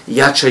stvari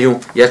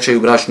jačaju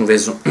bračnu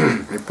vezu.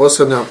 I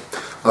posljednja,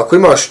 ako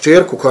imaš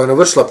čerku koja je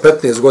navršila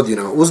 15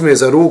 godina, uzmi je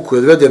za ruku i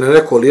odvedi na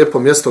neko lijepo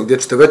mjesto gdje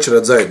ćete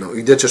večerat zajedno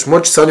i gdje ćeš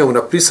moći sa njom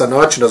na pisan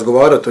način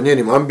razgovarati o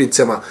njenim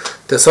ambicijama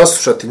te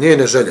saslušati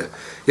njene želje.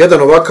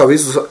 Jedan ovakav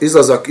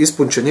izlazak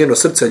ispunće njeno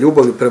srce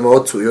ljubavlju prema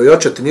ocu i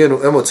ojačati njenu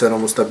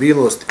emocionalnu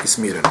stabilnost i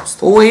smirenost.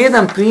 Ovo je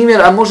jedan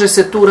primjer, a može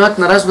se tu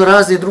raditi na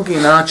razne druge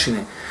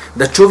načine.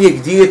 Da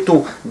čovjek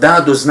djetetu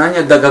da do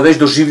znanja da ga već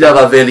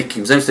doživljava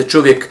velikim. Zamislite,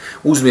 čovjek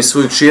uzme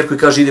svoju kćerku i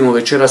kaže idemo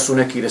večeras u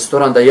neki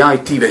restoran da ja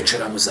i ti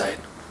večeramo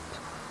zajedno.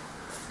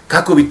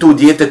 Kako bi tu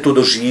dijete to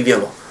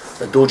doživjelo?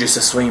 Da dođe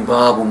sa svojim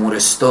babom u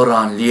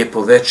restoran,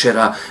 lijepo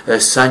večera,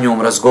 sa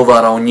njom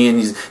razgovara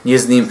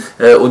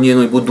o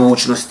njenoj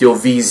budućnosti, o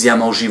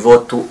vizijama, o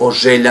životu, o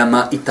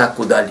željama i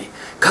tako dalje.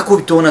 Kako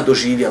bi to ona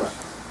doživjela?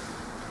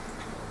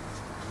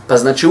 Pa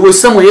znači ovo je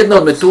samo jedna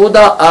od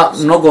metoda, a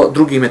mnogo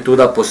drugih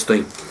metoda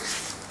postoji.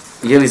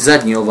 Je li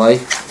zadnji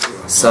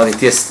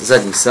savjet? Jest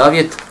zadnji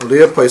savjet.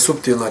 Lijepa i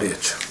suptilna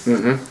riječ.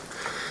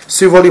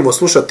 Svi volimo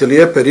slušati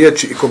lijepe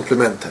riječi i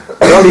komplimente.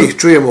 Da li ih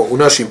čujemo u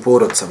našim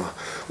porodcama?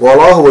 U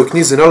Allahovoj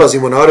knjizi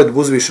nalazimo naredbu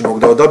uzvišenog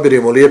da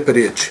odabiremo lijepe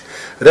riječi.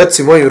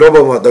 Reci mojim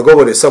robama da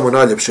govore samo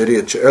najljepše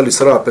riječi.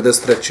 El-Isra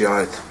 53.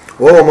 ajet.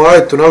 U ovom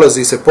ajetu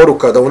nalazi se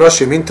poruka da u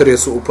našem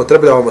interesu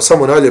upotrebljavamo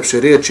samo najljepše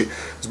riječi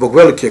zbog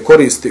velike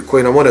koristi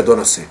koje nam one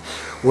donose.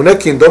 U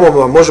nekim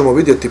domovima možemo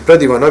vidjeti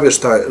predivan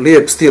navještaj,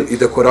 lijep stil i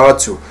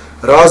dekoraciju,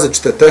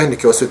 različite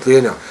tehnike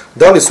osvjetljenja.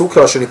 Da li su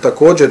ukrašeni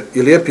također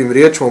i lijepim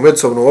riječima u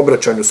međusobnom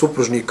obraćanju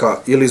supružnika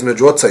ili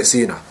između oca i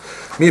sina?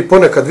 Mi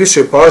ponekad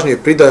više pažnje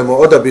pridajemo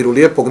odabiru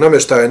lijepog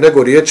namještaja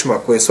nego riječima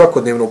koje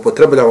svakodnevno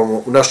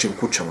upotrebljavamo u našim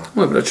kućama.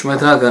 Moj braćo, moja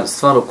draga,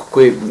 stvar o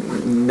kojoj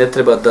ne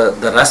treba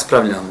da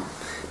raspravljamo.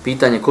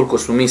 Pitanje koliko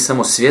smo mi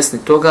samo svjesni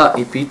toga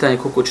i pitanje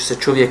koliko će se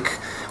čovjek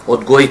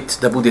odgojiti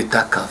da bude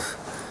takav.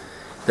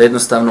 Da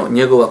jednostavno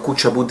njegova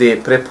kuća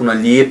bude prepuna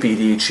lijepih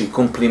riječi,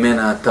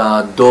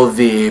 komplimenata,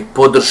 dove,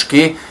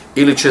 podrške,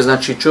 ili će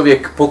znači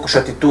čovjek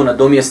pokušati tu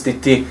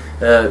nadomjestiti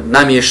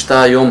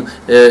namještajom,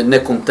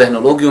 nekom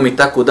tehnologijom i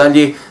tako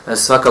dalje,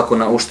 svakako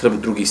na uštrb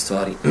drugih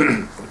stvari.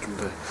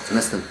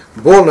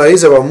 Bolna je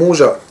izjava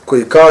muža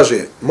koji kaže: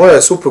 moja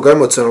je supruga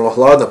emocionalno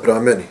hladna prema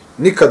meni.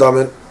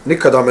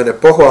 Nikada me ne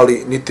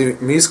pohvali, niti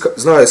mi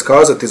zna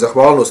iskazati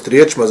zahvalnost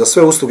riječima za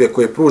sve usluge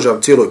koje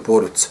pružam cijeloj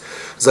porodici.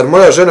 Zar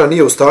moja žena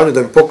nije u stanju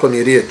da mi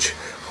pokloni riječi?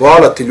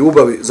 Hvala ti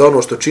ljubavi za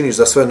ono što činiš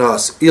za sve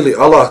nas. Ili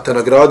Allah te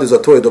nagradi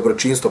za tvoje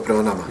dobročinstvo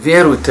prema nama.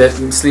 Vjerujte,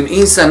 mislim,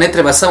 insan ne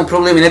treba samo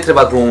problemi, ne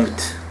treba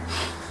glumiti.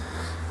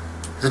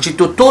 Znači,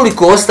 to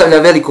toliko ostavlja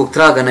velikog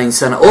traga na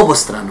insana,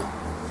 obostrano.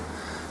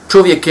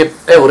 Čovjek je,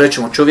 evo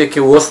rećemo, čovjek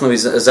je u osnovi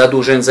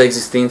zadužen za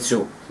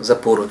egzistenciju, za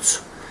porodicu.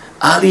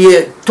 Ali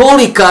je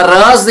tolika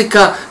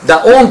razlika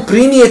da on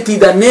primijeti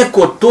da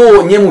neko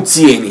to njemu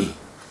cijeni.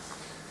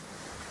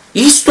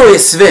 Isto je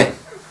sve.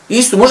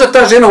 Isto, možda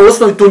ta žena u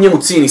osnovi to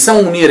njemu cijeni,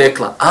 samo mu nije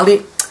rekla,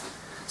 ali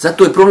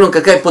zato je problem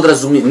kakav je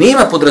podrazumijeva.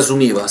 Nema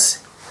podrazumijeva se.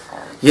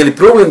 Je li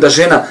problem da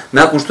žena,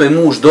 nakon što je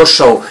muž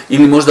došao,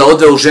 ili možda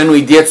odveo ženu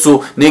i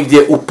djecu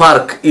negdje u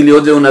park, ili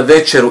odveo na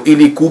večeru,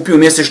 ili kupio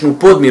mjesečnu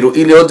podmiru,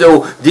 ili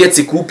odveo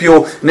djeci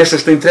kupio nešto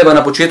što im treba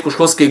na početku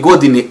školske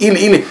godine,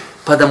 ili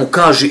pa da mu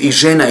kaže i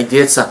žena i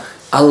djeca: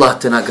 Allah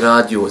te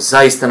nagradio,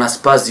 zaista nas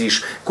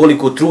paziš,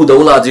 koliko truda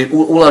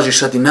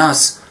ulažiš radi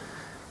nas.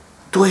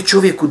 To je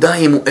čovjeku,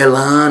 daje mu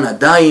elana,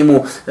 daje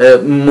mu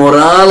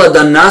morala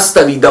da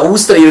nastavi, da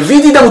ustraje, jer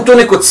vidi da mu to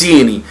neko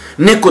cijeni.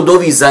 Neko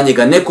dovi za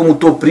njega, neko mu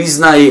to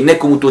priznaje,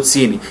 neko mu to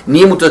cijeni.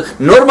 Nije mu to,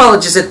 normalno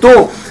će se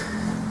to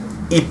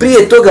i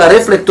prije toga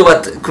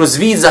reflektovati kroz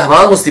vid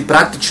zahvalnosti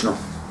praktično.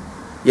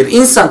 Jer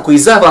insan koji je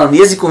zahvalan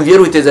jezikom,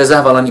 vjerujte da je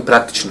zahvalan i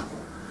praktično.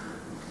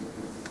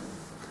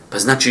 Pa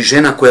znači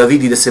žena koja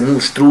vidi da se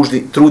muž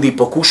trudi,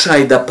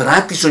 pokušaj da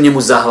praktično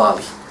njemu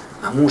zahvali.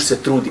 A muž se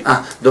trudi,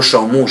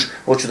 došao muž,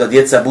 hoću da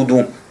djeca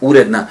budu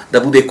uredna, da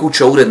bude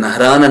kuća uredna,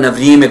 hrana na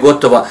vrijeme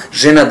gotova,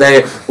 žena da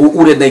je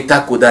uredna i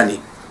tako dalje.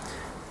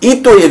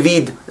 I to je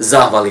vid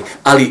zahvali,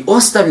 ali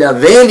ostavlja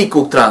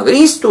velikog traga.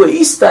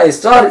 Ista je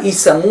stvar i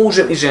sa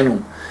mužem i ženom.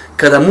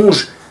 Kada muž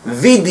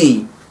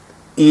vidi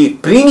i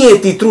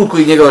primijeti trud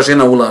koji njegova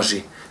žena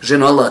ulaži,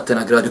 ženo, Allah te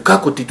nagradio,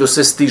 kako ti to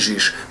sve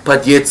stižiš? Pa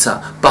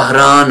djeca, pa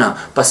hrana,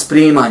 pa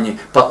spremanje,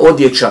 pa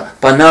odjeća,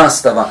 pa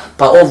nastava,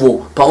 pa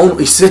ovo, pa ono,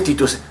 i sve ti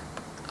to se...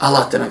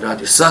 Allah te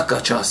nagradio, svaka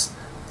čast.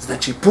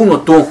 Znači,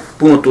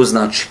 puno to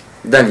znači.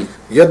 Dalje.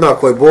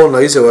 Jednako je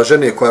bolna izjava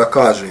žene koja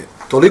kaže: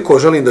 toliko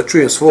želim da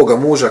čujem svoga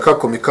muža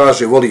kako mi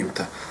kaže volim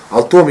te,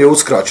 ali to mi je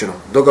uskraćeno,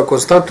 dok ga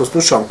konstantno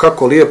slušam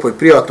kako lijepo i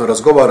prijatno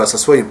razgovara sa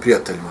svojim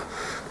prijateljima.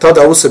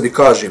 Tada u sebi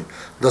kažem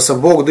da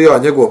sam Bog dio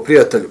njegov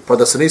prijatelj, pa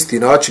da se na isti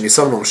način i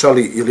sa mnom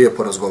šali i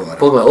lijepo razgovara.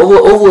 Pogledaj,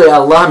 ovo je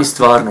Allah mi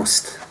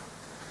stvarnost.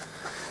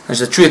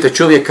 Znači da čujete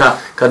čovjeka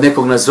kad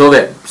nekog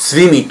nazove,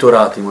 svi mi to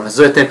radimo,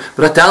 nazovete,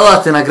 brate,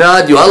 Allah te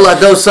nagradio, Allah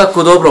dao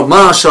svako dobro,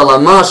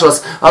 mašala,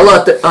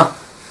 Allah te...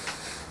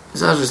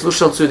 Znaš,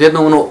 slušalcu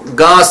jedno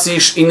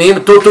gasiš i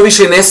to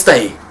više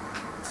nestaje.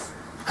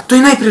 A to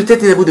je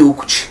najprioritetnije da bude u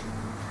kući.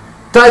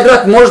 Taj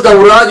brat možda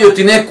uradio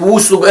ti neku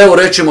uslugu, evo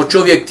rećemo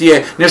čovjek ti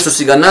je, nešto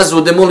si ga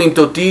nazvao, de molim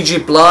te otiđi,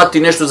 plati,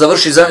 nešto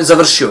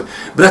završio.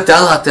 Brate,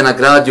 Allah te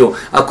nagradio,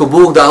 ako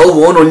Bog da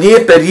ovo, ono,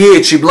 lijepe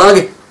riječi,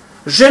 blage.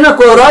 Žena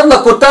koja je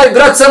radila kod taj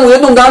brat samo u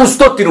jednom danu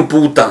 100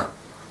 puta.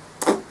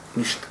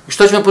 Ništa. I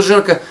šta će vam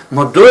požena kaže?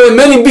 Ma doje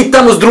meni biti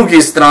tamo s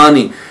druge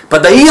strane, pa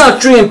da i ja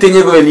čujem te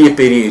njegove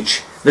lijepe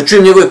riječi, da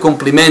čujem njegove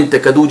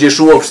komplimente kad uđeš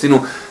u opštinu.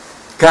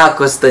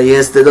 Kako ste,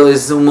 jeste, da li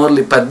se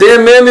umorili? Pa de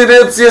meni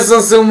reci,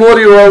 jesam se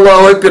umorio,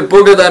 Allah, ojper,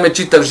 pogledaj me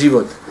čitav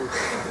život.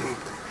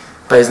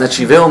 Pa je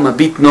znači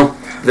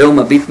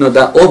veoma bitno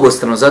da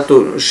obostrano,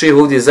 zato šejh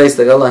ovdje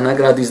zaista ga Allah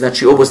nagradi,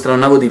 znači obostrano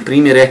navodi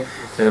primjere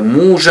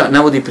muža,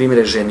 navodi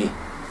primjere ženi.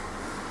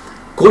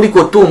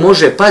 Koliko to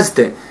može,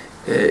 pazite,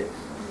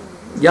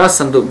 ja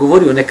sam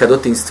govorio nekad o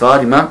tim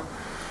stvarima,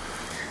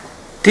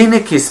 te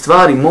neke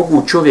stvari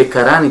mogu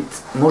čovjeka raniti,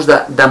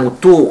 možda da mu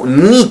to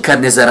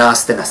nikad ne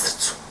zaraste na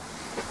srcu.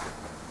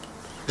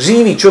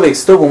 Živi čovjek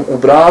s tobom u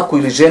braku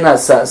ili žena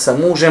sa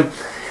mužem,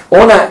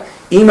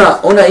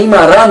 ona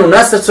ima ranu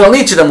na srcu, ali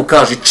neće da mu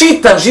kaže.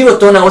 Čitav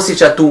život ona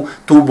osjeća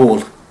tu bol.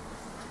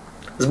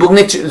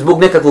 Zbog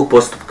nekakvog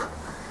postupka.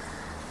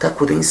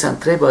 Tako da insan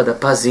treba da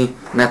pazi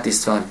na te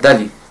stvari.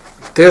 Dalje.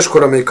 Teško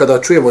nam je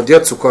kada čujemo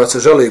djecu koja se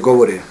žele i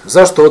govori.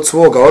 Zašto od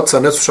svoga oca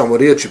ne slušamo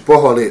riječi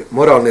pohvali,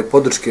 moralne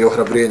podrške i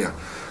ohrabrenja?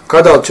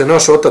 Kada će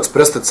naš otac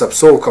prestati sa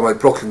psovkama i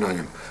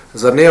proklinjanjem?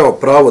 Zar nemamo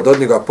pravo da od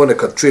njega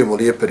ponekad čujemo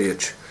lijepe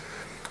riječi?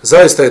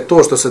 Zaista je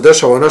to što se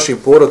dešava u našim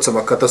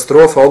porodcama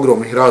katastrofa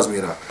ogromnih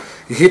razmjera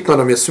i hitno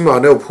nam je svima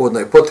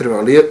neophodna i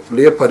potrebna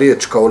lijepa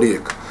riječ kao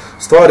lijek.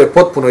 Stvar je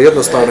potpuno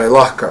jednostavna i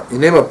lahka i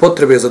nema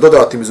potrebe za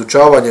dodatnim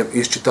izučavanjem i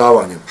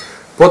iščitavanjem.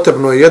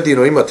 Potrebno je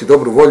jedino imati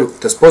dobru volju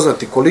te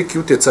spoznati koliki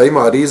utjecaj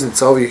ima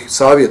riznica ovih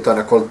savjeta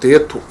na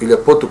kvalitetu i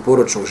ljepotu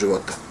porodičnog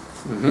života.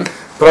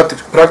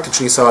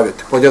 Praktični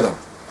savjeti. Pod 1.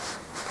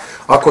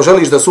 Ako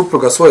želiš da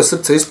supruga svoje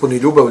srce ispuni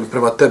ljubavlju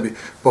prema tebi,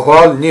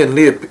 pohvali njen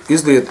lijep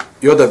izgled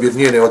i odabir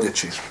njene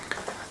odjeće.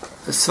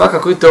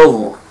 Svakako vidite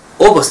ovo,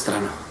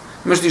 obostrano.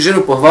 Možeš ti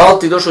ženu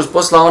pohvaliti, došao s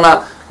posla,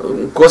 ona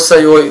kosa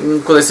joj,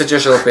 kod se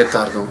češala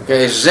petardom.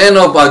 Kaže,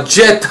 ženo, pa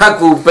gdje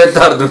takvu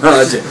petardu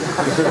nađe?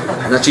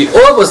 Znači,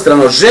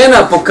 obostrano,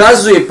 žena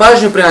pokazuje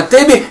pažnju prema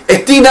tebi,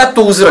 ti na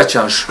to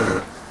uzvraćaš.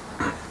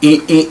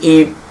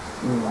 I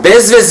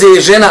bez veze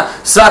je žena,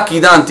 svaki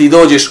dan ti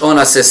dođeš,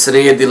 ona se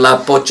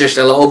sredila,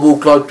 počešljala,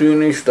 obukla, ti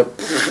ništa,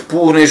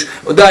 purneš,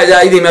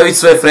 daj, idem ja vidjeti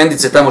svoje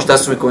frendice tamo šta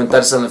su mi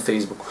komentarisali na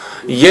Facebooku.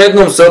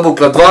 Jednom se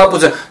obukla, 2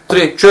 puta,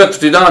 3,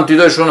 4 dan ti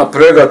dođeš, ona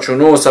pregaču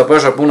nosa,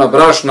 peša puna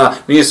brašna,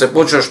 nije se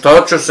počela,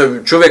 šta će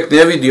se, čovjek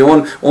ne vidi,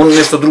 on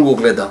nešto drugo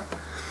gleda.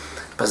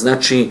 Pa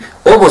znači,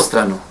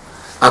 obostrano,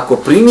 ako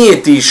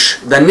primijetiš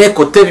da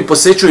neko tebi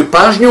posvećuje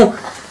pažnju,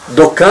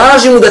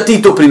 dokaži mu da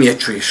ti to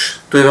primjećuješ.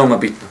 To je veoma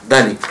bitno.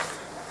 Dalje.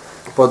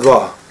 Pod 2.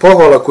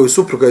 Pohvala koju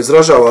supruga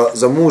izražava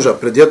za muža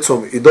pred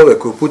djecom i dove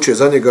koju upućuje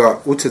za njega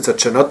utjecat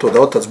će na to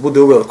da otac bude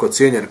uveliko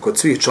cijenjen kod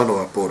svih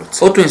članova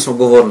porodice. O tome smo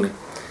govorili.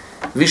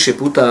 Više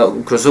puta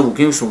kroz ovu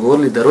knjigu smo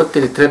govorili da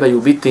roditelji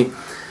trebaju biti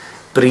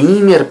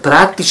primjer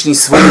praktični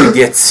svojoj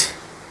djeci.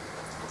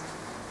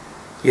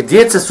 Jer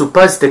djeca su,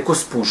 pazite, ko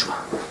spužva.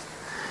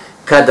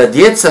 Kada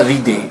djeca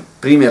vide,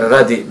 primjer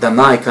radi, da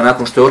majka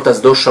nakon što je otac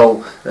došao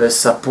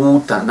sa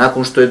puta,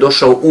 nakon što je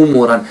došao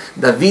umoran,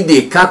 da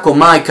vide kako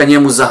majka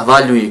njemu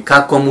zahvaljuje,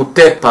 kako mu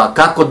tepa,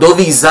 kako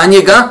dovi za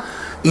njega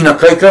i na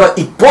kraju krajeva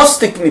i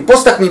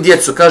postakni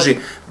djecu, kaže,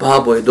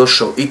 babo je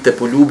došao, idite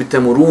poljubite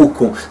mu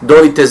ruku,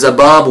 dovite za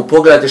babu,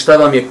 pogledajte šta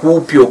vam je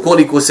kupio,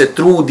 koliko se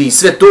trudi,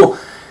 sve to.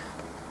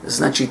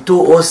 Znači, to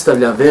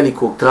ostavlja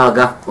velikog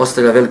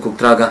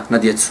traga na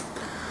djecu.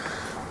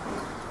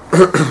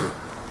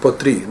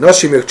 Pod 3.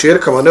 Našim je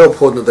kćerkama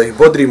neophodno da ih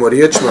bodrimo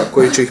riječima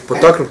koji će ih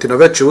potaknuti na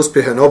veće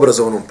uspjehe na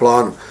obrazovnom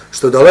planu,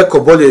 što je daleko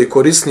bolje i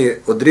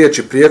korisnije od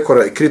riječi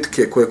prijekora i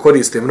kritike koje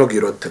koriste mnogi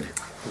roditelji.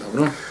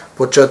 Dobro.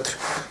 Pod 4.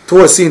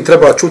 Tvoj sin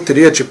treba čuti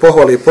riječi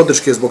pohvale i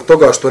podrške zbog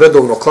toga što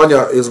redovno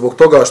klanja ili zbog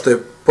toga što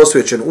je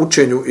posvećen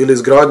učenju ili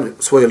izgradnju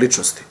svoje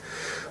ličnosti.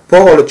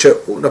 Pohvale će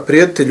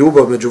unaprijediti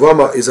ljubav među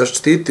vama i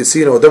zaštititi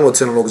sina od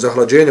emocionalnog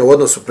zahlađenja u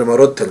odnosu prema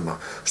roditeljima,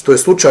 što je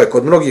slučaj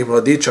kod mnogih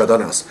mladića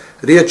danas.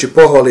 Riječi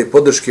pohvale i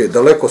podrške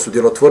daleko su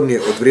djelotvornije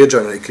od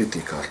vrijeđanja i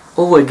kritika.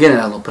 Ovo je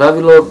generalno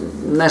pravilo,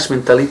 naš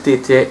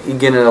mentalitet je i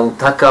generalno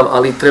takav,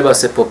 ali treba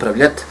se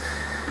popravljati.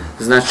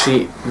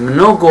 Znači,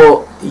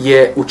 mnogo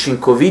je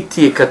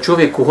učinkovitije kad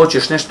čovjeku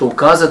hoćeš nešto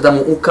ukazati, da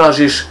mu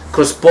ukažeš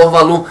kroz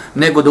pohvalu,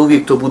 nego da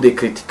uvijek to bude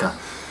kritika.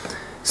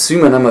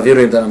 Svima nama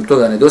vjerujem da nam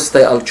toga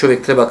nedostaje, ali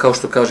čovjek treba, kao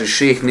što kaže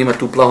šejh, nema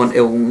tu plaho,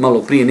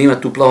 malo prije, nema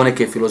tu plaho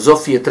neke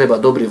filozofije, treba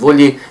dobre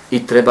volje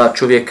i treba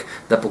čovjek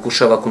da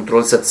pokušava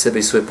kontrolisati sebe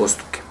i svoje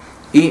postupke.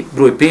 I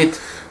broj 5.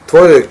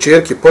 Tvojoj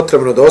kćerki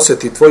potrebno da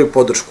osjeti tvoju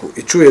podršku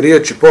i čuje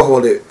riječi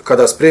pohvale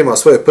kada sprema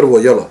svoje prvo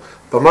jelo,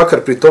 pa makar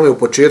pri tome u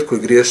početku i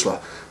griješila.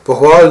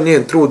 Pohvali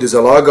njen trud i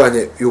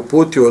zalaganje i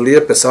uputio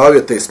lijepe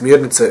savjete i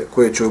smjernice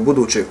koje će u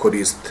buduće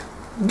koristiti.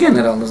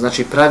 Generalno,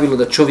 znači pravilo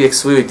da čovjek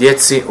svojoj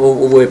djeci,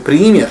 ovo je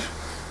primjer,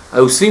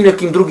 a u svim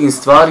nekim drugim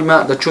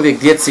stvarima da čovjek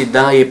djeci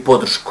daje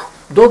podršku.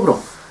 Dobro,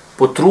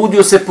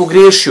 potrudio se,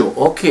 pogriješio,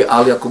 ok,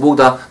 ali ako Bog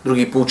da,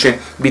 drugi put će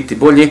biti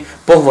bolji.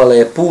 Pohvala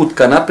je put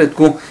ka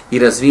napretku i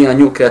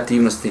razvijanju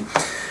kreativnosti.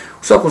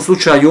 U svakom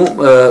slučaju,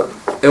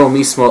 evo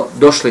mi smo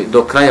došli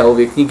do kraja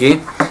ove knjige.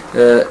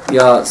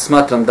 Ja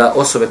smatram da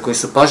osobe koje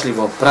su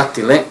pažljivo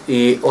pratile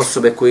i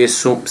osobe koje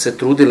su se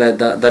trudile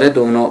da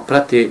redovno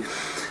prate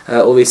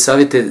ove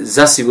savjete,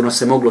 zasigurno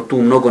se moglo tu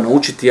mnogo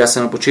naučiti. Ja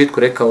sam na početku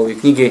rekao ove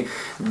knjige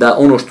da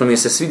ono što mi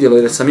se svidjelo,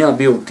 jer sam ja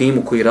bio u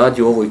timu koji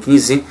radi u ovoj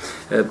knjizi,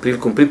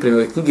 prilikom pripreme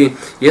ove knjige,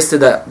 jeste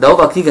da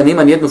ova knjiga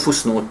nema nijednu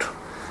fusnotu.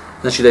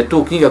 Znači da je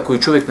to knjiga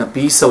koju čovjek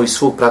napisao iz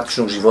svog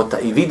praktičnog života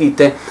i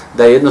vidite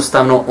da je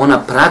jednostavno ona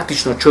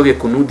praktično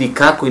čovjeku nudi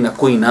kako i na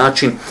koji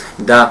način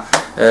da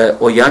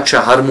ojača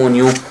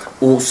harmoniju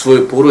u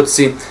svojoj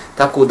porodici.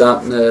 Tako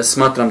da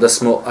smatram da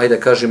smo, ajde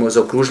kažemo,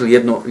 zaokružili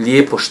jedno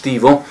lijepo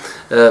štivo.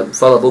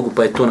 Hvala Bogu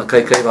pa je to na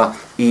kraju krajeva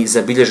i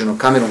zabilježeno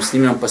kamerom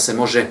snimljeno pa se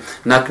može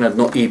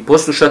naknadno i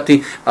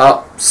poslušati.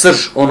 A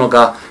srž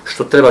onoga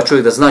što treba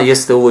čovjek da zna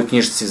jeste u ovoj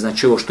knjižici.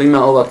 Znači ovo što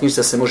ima, ova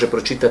knjižica se može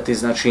pročitati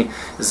znači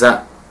za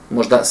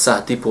možda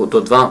sat i pol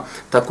do 2,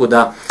 tako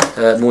da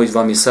moj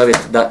vam je savjet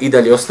da i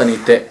dalje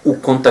ostanete u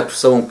kontaktu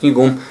sa ovom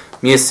knjigom,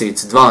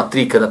 mjesec, 2,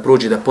 3 kada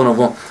prođe da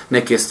ponovo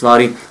neke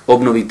stvari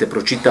obnovite,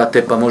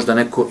 pročitate, pa možda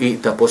neko i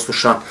da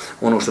posluša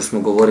ono što smo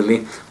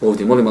govorili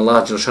ovdje. Molim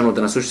Allah dželešanu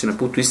da nas učiti na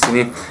putu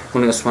istine,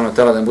 molim ga subhanahu wa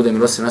ta'ala da nam bude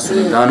milostiv na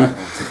sudnjem danu.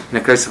 I na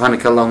kraju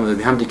subhanaka Allahumma wa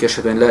bihamdika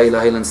ashhadu an la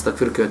ilaha illa anta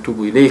astaghfiruka wa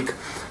atubu ilejk.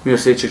 Mi u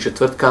sljedećeg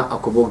četvrtka,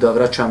 ako Bog da,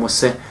 vraćamo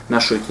se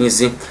našoj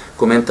knjizi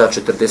komentar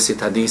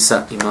 40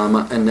 hadisa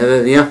imama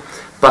En-Nevevija,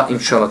 pa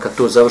inšallah kad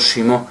to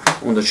završimo,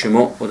 onda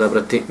ćemo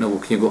odabrati novu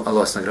knjigu. Allah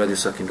vas nagradio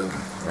svakim dobrom.